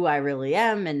for who I really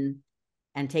am,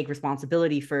 and take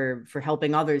responsibility for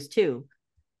helping others too.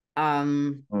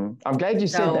 I'm glad you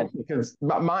said that So because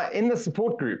in the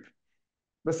support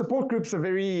groups are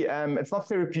very it's not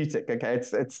therapeutic. Okay,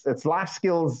 it's life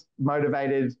skills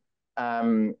motivated.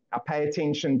 I pay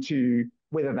attention to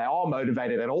whether they are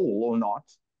motivated at all or not,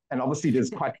 and obviously there's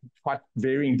quite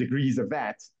varying degrees of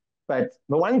that. But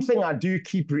the one thing I do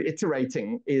keep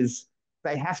reiterating is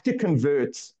they have to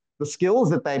convert the skills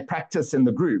that they practice in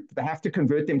the group. They have to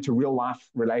convert them to real life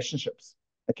relationships.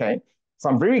 Okay, so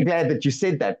I'm very glad that you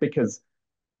said that because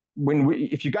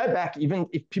if you go back, even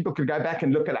if people could go back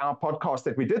and look at our podcast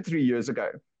that we did 3 years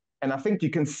ago, and I think you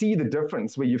can see the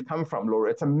difference where you've come from,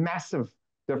 Laura. It's a massive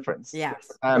difference.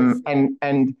 yes, it is.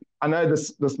 And I know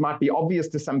this might be obvious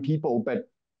to some people, but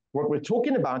what we're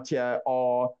talking about here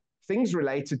are things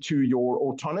related to your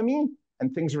autonomy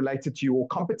and things related to your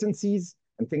competencies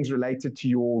and things related to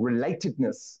your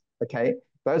relatedness. Okay,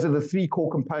 those are the three core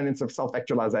components of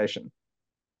self-actualization.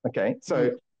 Okay, so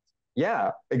Mm.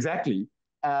 yeah, exactly.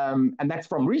 And that's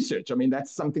from research. I mean,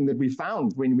 that's something that we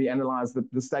found when we analyzed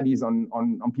the studies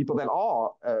on people that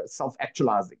are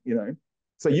self-actualizing,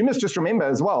 So you must just remember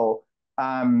as well,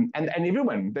 and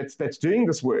everyone that's doing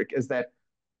this work is that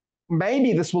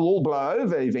maybe this will all blow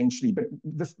over eventually, but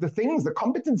the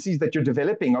competencies that you're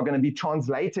developing are going to be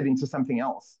translated into something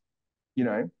else, you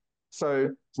know?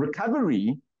 So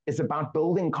recovery is about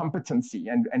building competency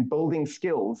and building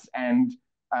skills and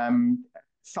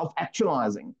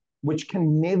self-actualizing, which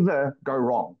can never go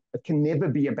wrong. It can never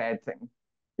be a bad thing,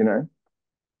 you know?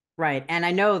 Right. And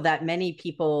I know that many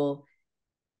people,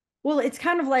 well, it's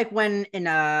kind of like when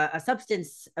a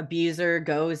substance abuser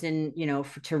goes in,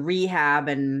 to rehab,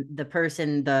 and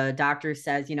the doctor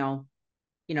says,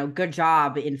 good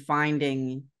job in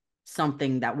finding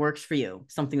something that works for you,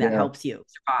 something that Yeah, helps you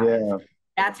survive. yeah.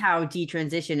 That's how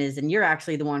detransition is. And you're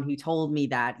actually the one who told me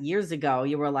that years ago.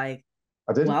 You were like,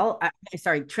 I did? well,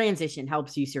 sorry, transition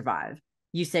helps you survive.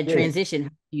 You said Yes. transition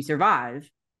helps you survive.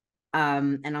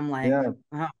 And I'm like, Yeah.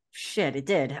 oh shit, it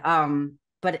did.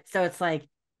 But so it's like,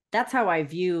 that's how I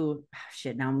view,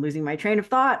 shit, now I'm losing my train of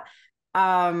thought.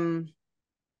 Um,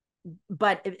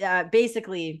 but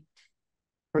basically,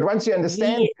 But once you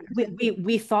understand,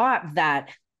 we thought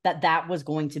that was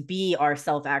going to be our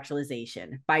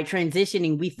self-actualization. By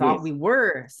transitioning, we thought yes, we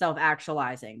were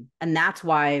self-actualizing. And that's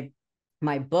why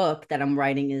my book that I'm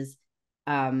writing is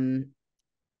um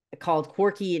called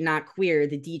Quirky Not Queer: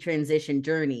 The Detransition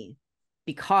Journey,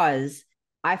 because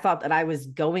I thought that I was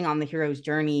going on the hero's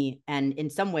journey, and in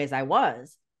some ways I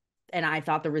was. And I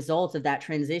thought the result of that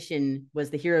transition was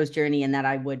the hero's journey, and that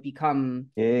I would become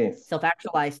yes,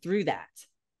 self-actualized through that.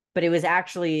 But it was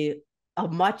actually a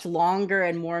much longer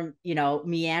and more,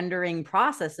 meandering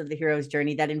process of the hero's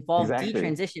journey that involved exactly.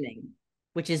 detransitioning,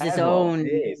 which is its As well. own,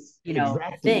 Yes, exactly.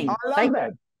 Oh, thing. I love Like,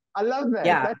 that. I love that.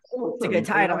 yeah, That's it's a good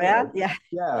awesome. I title. love Yeah, that. yeah,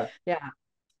 Yeah, yeah,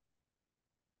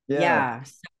 yeah. yeah.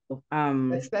 So,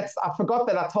 That's I forgot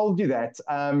that I told you that.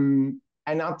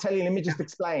 And I'll tell you, let me just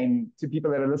explain to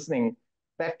people that are listening.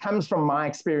 That comes from my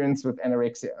experience with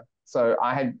anorexia. So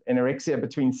I had anorexia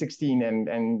between 16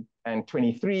 and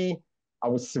 23. I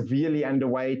was severely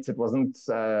underweight. It was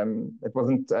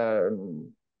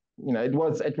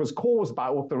caused by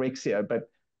orthorexia, but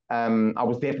I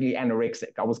was definitely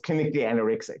anorexic. I was clinically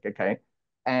anorexic. Okay.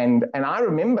 And I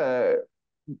remember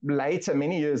later,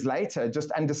 many years later,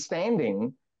 just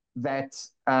understanding that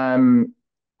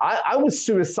I was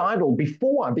suicidal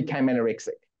before I became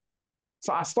anorexic.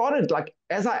 So I started like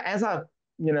as I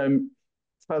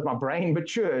suppose my brain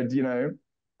matured.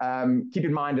 Keep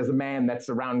in mind as a man that's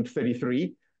around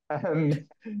 33. Um,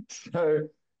 so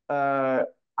I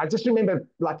just remember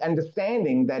like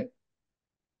understanding that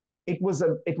it was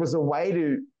a way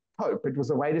to cope. It was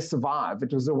a way to survive.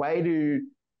 It was a way to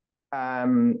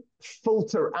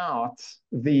filter out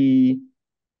the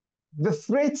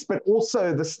threats, but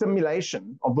also the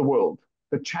stimulation of the world,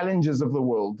 the challenges of the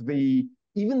world,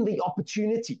 even the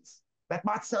opportunities. That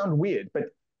might sound weird, but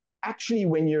actually,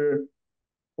 when you're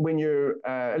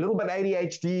a little bit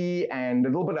ADHD and a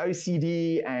little bit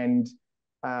OCD and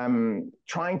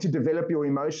trying to develop your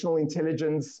emotional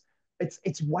intelligence.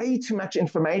 It's way too much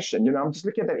information. I'm just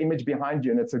looking at that image behind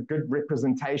you, and it's a good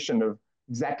representation of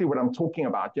exactly what I'm talking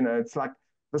about. It's like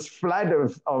this flood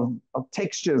of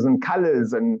textures and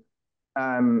colors, and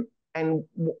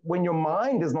when your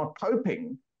mind is not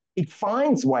coping, it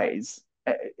finds ways.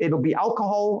 It'll be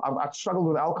alcohol. I've struggled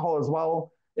with alcohol as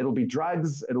well. It'll be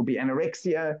drugs. It'll be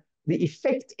anorexia. The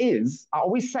effect is, I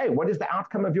always say, what is the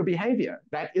outcome of your behavior?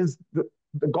 That is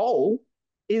the goal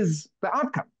is the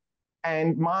outcome.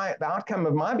 And the outcome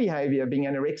of my behavior, being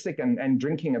anorexic and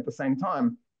drinking at the same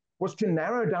time, was to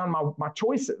narrow down my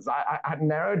choices. I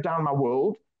narrowed down my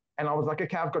world, and I was like,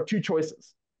 okay, I've got two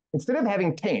choices. Instead of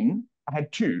having 10, I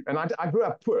had two. And I grew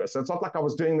up poor, so it's not like I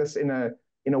was doing this in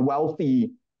a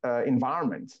wealthy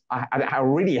environment. I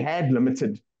already had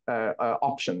limited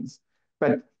options.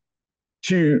 But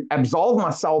to absolve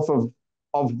myself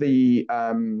of the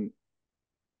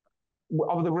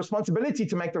responsibility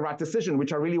to make the right decision,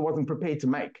 which I really wasn't prepared to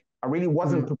make. I really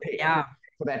wasn't prepared Yeah.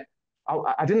 for that.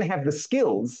 I didn't have the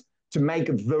skills to make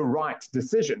the right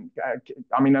decision.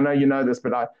 I mean, I know you know this,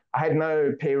 but I had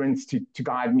no parents to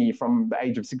guide me from the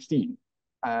age of 16.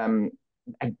 Um,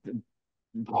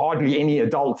 Hardly any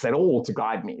adults at all to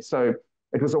guide me. So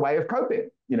it was a way of coping.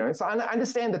 So I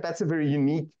understand that that's a very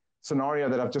unique scenario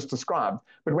that I've just described.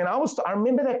 But I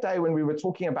remember that day when we were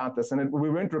talking about this, and we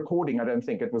weren't recording. I don't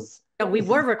think it was. No, we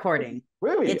were recording.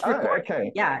 Were we? It's Oh, recording.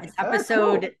 okay. Yeah, it's Oh, cool.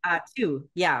 episode 2.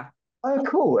 Yeah. Oh,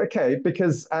 cool. Okay,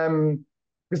 because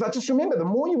I just remember the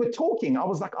more you were talking, I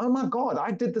was like, oh my God,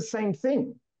 I did the same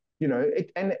thing.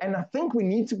 And I think we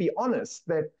need to be honest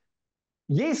that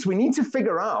yes, we need to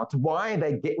figure out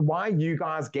why you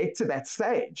guys get to that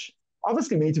stage.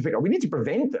 Obviously, we need to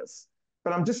prevent this.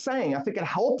 But I'm just saying, I think it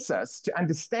helps us to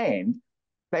understand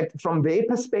that from their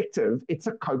perspective, it's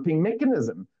a coping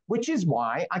mechanism, which is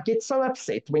why I get so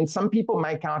upset when some people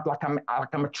make out like I'm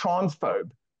a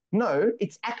transphobe. No,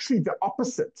 it's actually the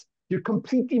opposite. You're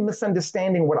completely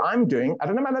misunderstanding what I'm doing. I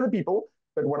don't know about other people,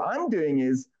 but what I'm doing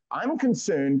is I'm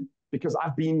concerned because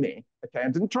I've been there. Okay,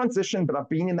 I didn't transition, but I've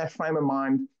been in that frame of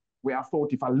mind where I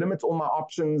thought if I limit all my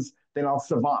options, then I'll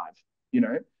survive, you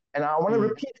know? And I want to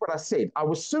repeat what I said. I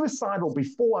was suicidal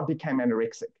before I became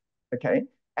anorexic, okay?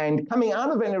 And coming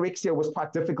out of anorexia was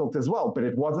quite difficult as well, but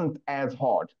it wasn't as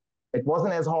hard. It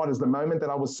wasn't as hard as the moment that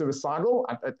I was suicidal.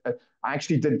 I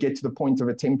actually did get to the point of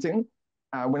attempting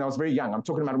when I was very young. I'm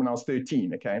talking about when I was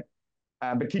 13, okay?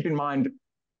 But keep in mind,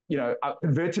 I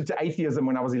converted to atheism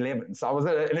when I was 11. So I was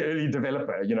an early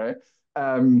developer,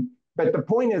 But the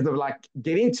point is of like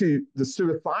getting to the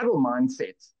suicidal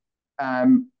mindset.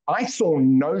 I saw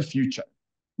no future,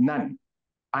 none.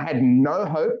 I had no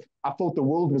hope. I thought the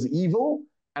world was evil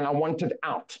and I wanted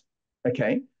out.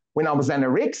 Okay. When I was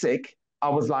anorexic, I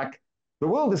was like, the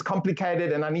world is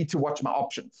complicated and I need to watch my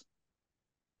options.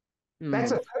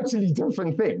 That's a totally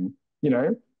different thing.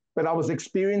 But I was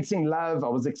experiencing love. I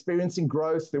was experiencing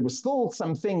growth. There were still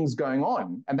some things going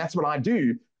on. And that's what I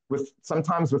do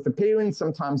sometimes with the parents,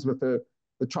 sometimes with the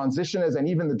transitioners and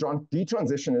even the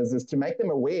detransitioners is to make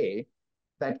them aware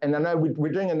that, and I know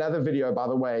we're doing another video, by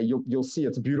the way, you'll see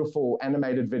it's a beautiful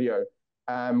animated video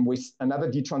where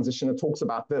another detransitioner talks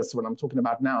about this, what I'm talking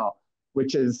about now,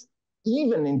 which is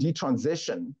even in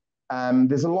detransition,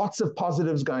 there's lots of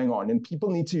positives going on and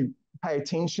people need to pay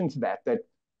attention to that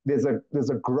there's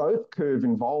a growth curve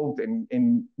involved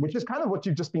in which is kind of what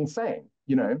you've just been saying,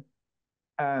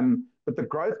 but the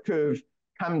growth curve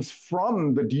comes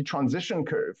from the detransition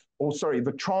curve, or sorry,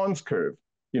 the trans curve.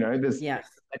 There's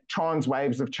trans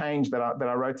waves of change that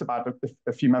I wrote about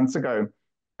a few months ago.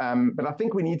 But I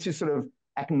think we need to sort of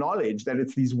acknowledge that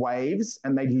it's these waves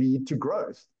and they lead to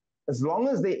growth. As long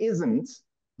as there isn't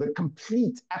the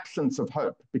complete absence of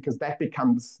hope, because that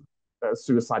becomes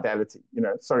suicidality.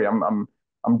 Sorry, I'm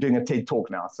doing a TED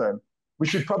talk now, so we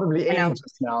should probably end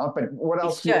just now. But what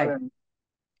else do you want to?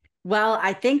 Well,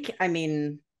 I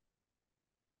mean,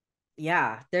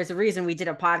 yeah, there's a reason we did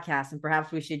a podcast, and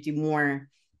perhaps we should do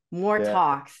more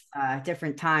talks,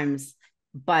 different times.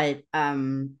 But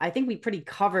I think we pretty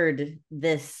covered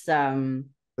this the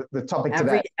topic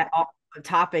today.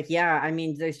 Topic, yeah. I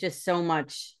mean, there's just so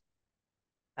much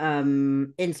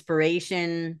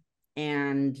inspiration,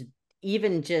 and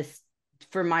even just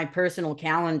for my personal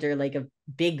calendar, like of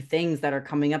big things that are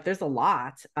coming up. There's a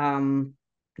lot. And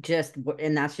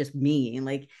that's just me.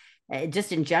 Like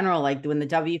just in general, like when the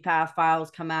WPATH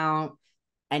files come out,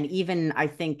 and even I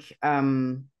think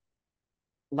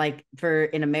like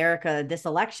in America, this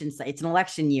election, it's an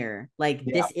election year. Like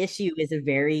this issue is a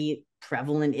very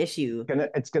prevalent issue.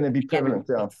 It's gonna be Again, prevalent.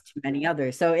 Yeah. to many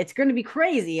others. So it's going to be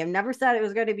crazy. I've never said it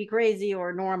was going to be crazy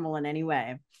or normal in any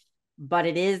way, but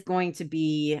it is going to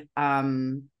be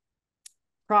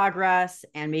progress,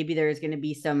 and maybe there's going to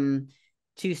be some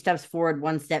two steps forward,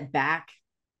 one step back.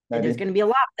 And there's Maybe. going to be a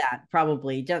lot of that,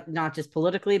 probably, just not just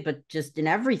politically, but just in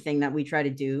everything that we try to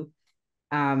do.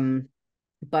 Um,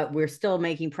 but we're still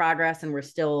making progress, and we're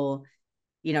still,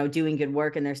 doing good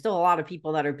work. And there's still a lot of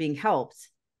people that are being helped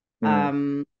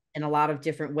Mm. in a lot of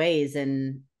different ways.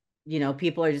 And,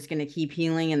 people are just going to keep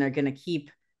healing, and they're going to keep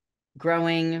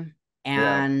growing.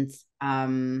 Yeah. And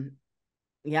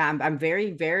yeah, I'm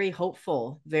very, very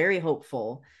hopeful, very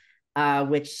hopeful,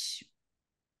 which,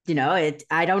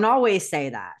 I don't always say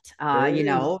that, There it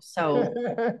is. so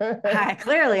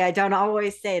clearly I don't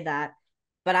always say that,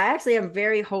 but I actually am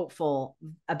very hopeful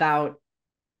about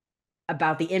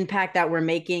the impact that we're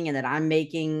making and that I'm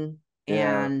making.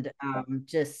 Yeah. And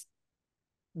just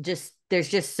there's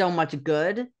just so much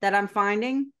good that I'm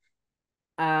finding.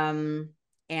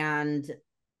 And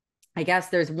I guess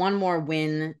there's one more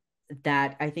win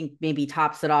that I think maybe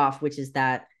tops it off, which is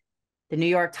that the New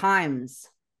York Times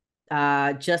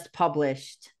just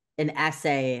published an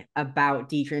essay about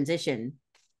detransition.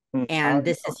 And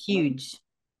this is huge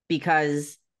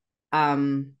because,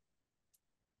 um,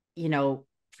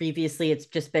 previously it's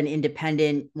just been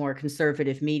independent, more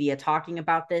conservative media talking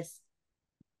about this,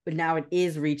 but now it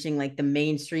is reaching like the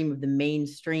mainstream of the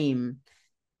mainstream,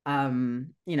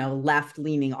 left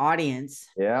leaning audience.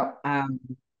 Yeah.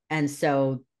 And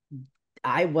so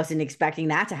I wasn't expecting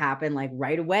that to happen like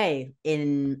right away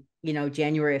in,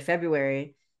 January or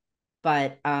February.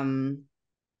 But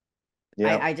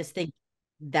Yeah. I just think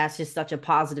that's just such a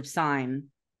positive sign.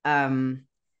 Um,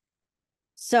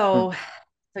 so I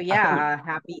think yeah,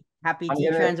 happy I'm gonna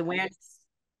Detrans Awareness.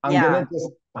 I'm gonna Yeah.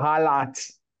 just highlight,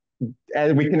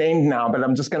 and we can end now, but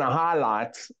I'm just gonna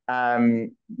highlight.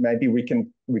 Maybe we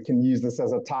can use this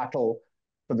as a title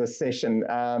for this session.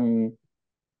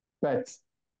 But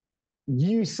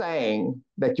you saying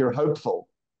that you're hopeful,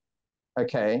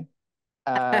 okay?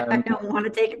 I Um, don't want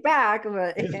to take it back,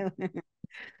 but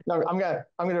no, I'm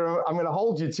gonna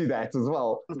hold you to that as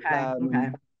well. okay,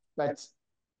 okay. But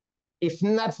if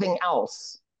nothing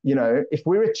else, if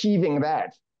we're achieving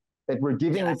that we're Yeah,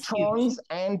 giving that's huge. trans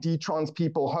and detrans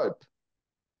people hope,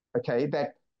 okay,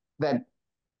 that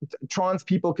trans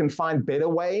people can find better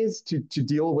ways to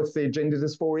deal with their gender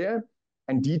dysphoria,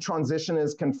 and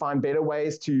detransitioners can find better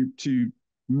ways to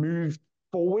move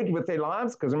forward with their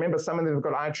lives. Because remember, some of them have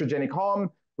got iatrogenic harm,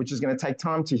 which is going to take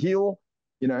time to heal.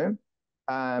 You know,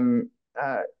 um,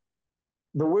 uh,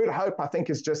 the word hope, I think,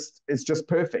 is just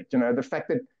perfect. The fact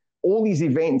that all these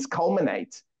events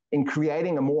culminate in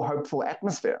creating a more hopeful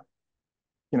atmosphere.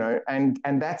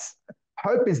 And that's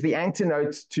hope is the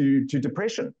antidote to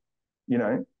depression.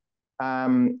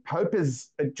 Hope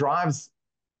it drives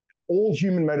all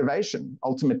human motivation.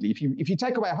 Ultimately, if you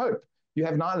take away hope, you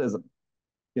have nihilism.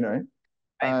 You know,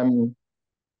 Right. um,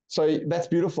 so that's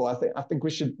beautiful. I think we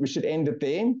should end it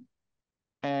there.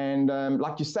 And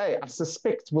like you say, I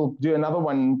suspect we'll do another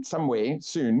one somewhere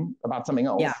soon about something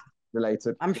Yeah, else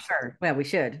related. I'm sure. Well, we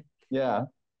should. Yeah.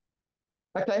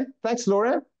 Okay. Thanks,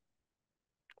 Laura.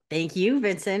 Thank you,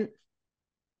 Vincent.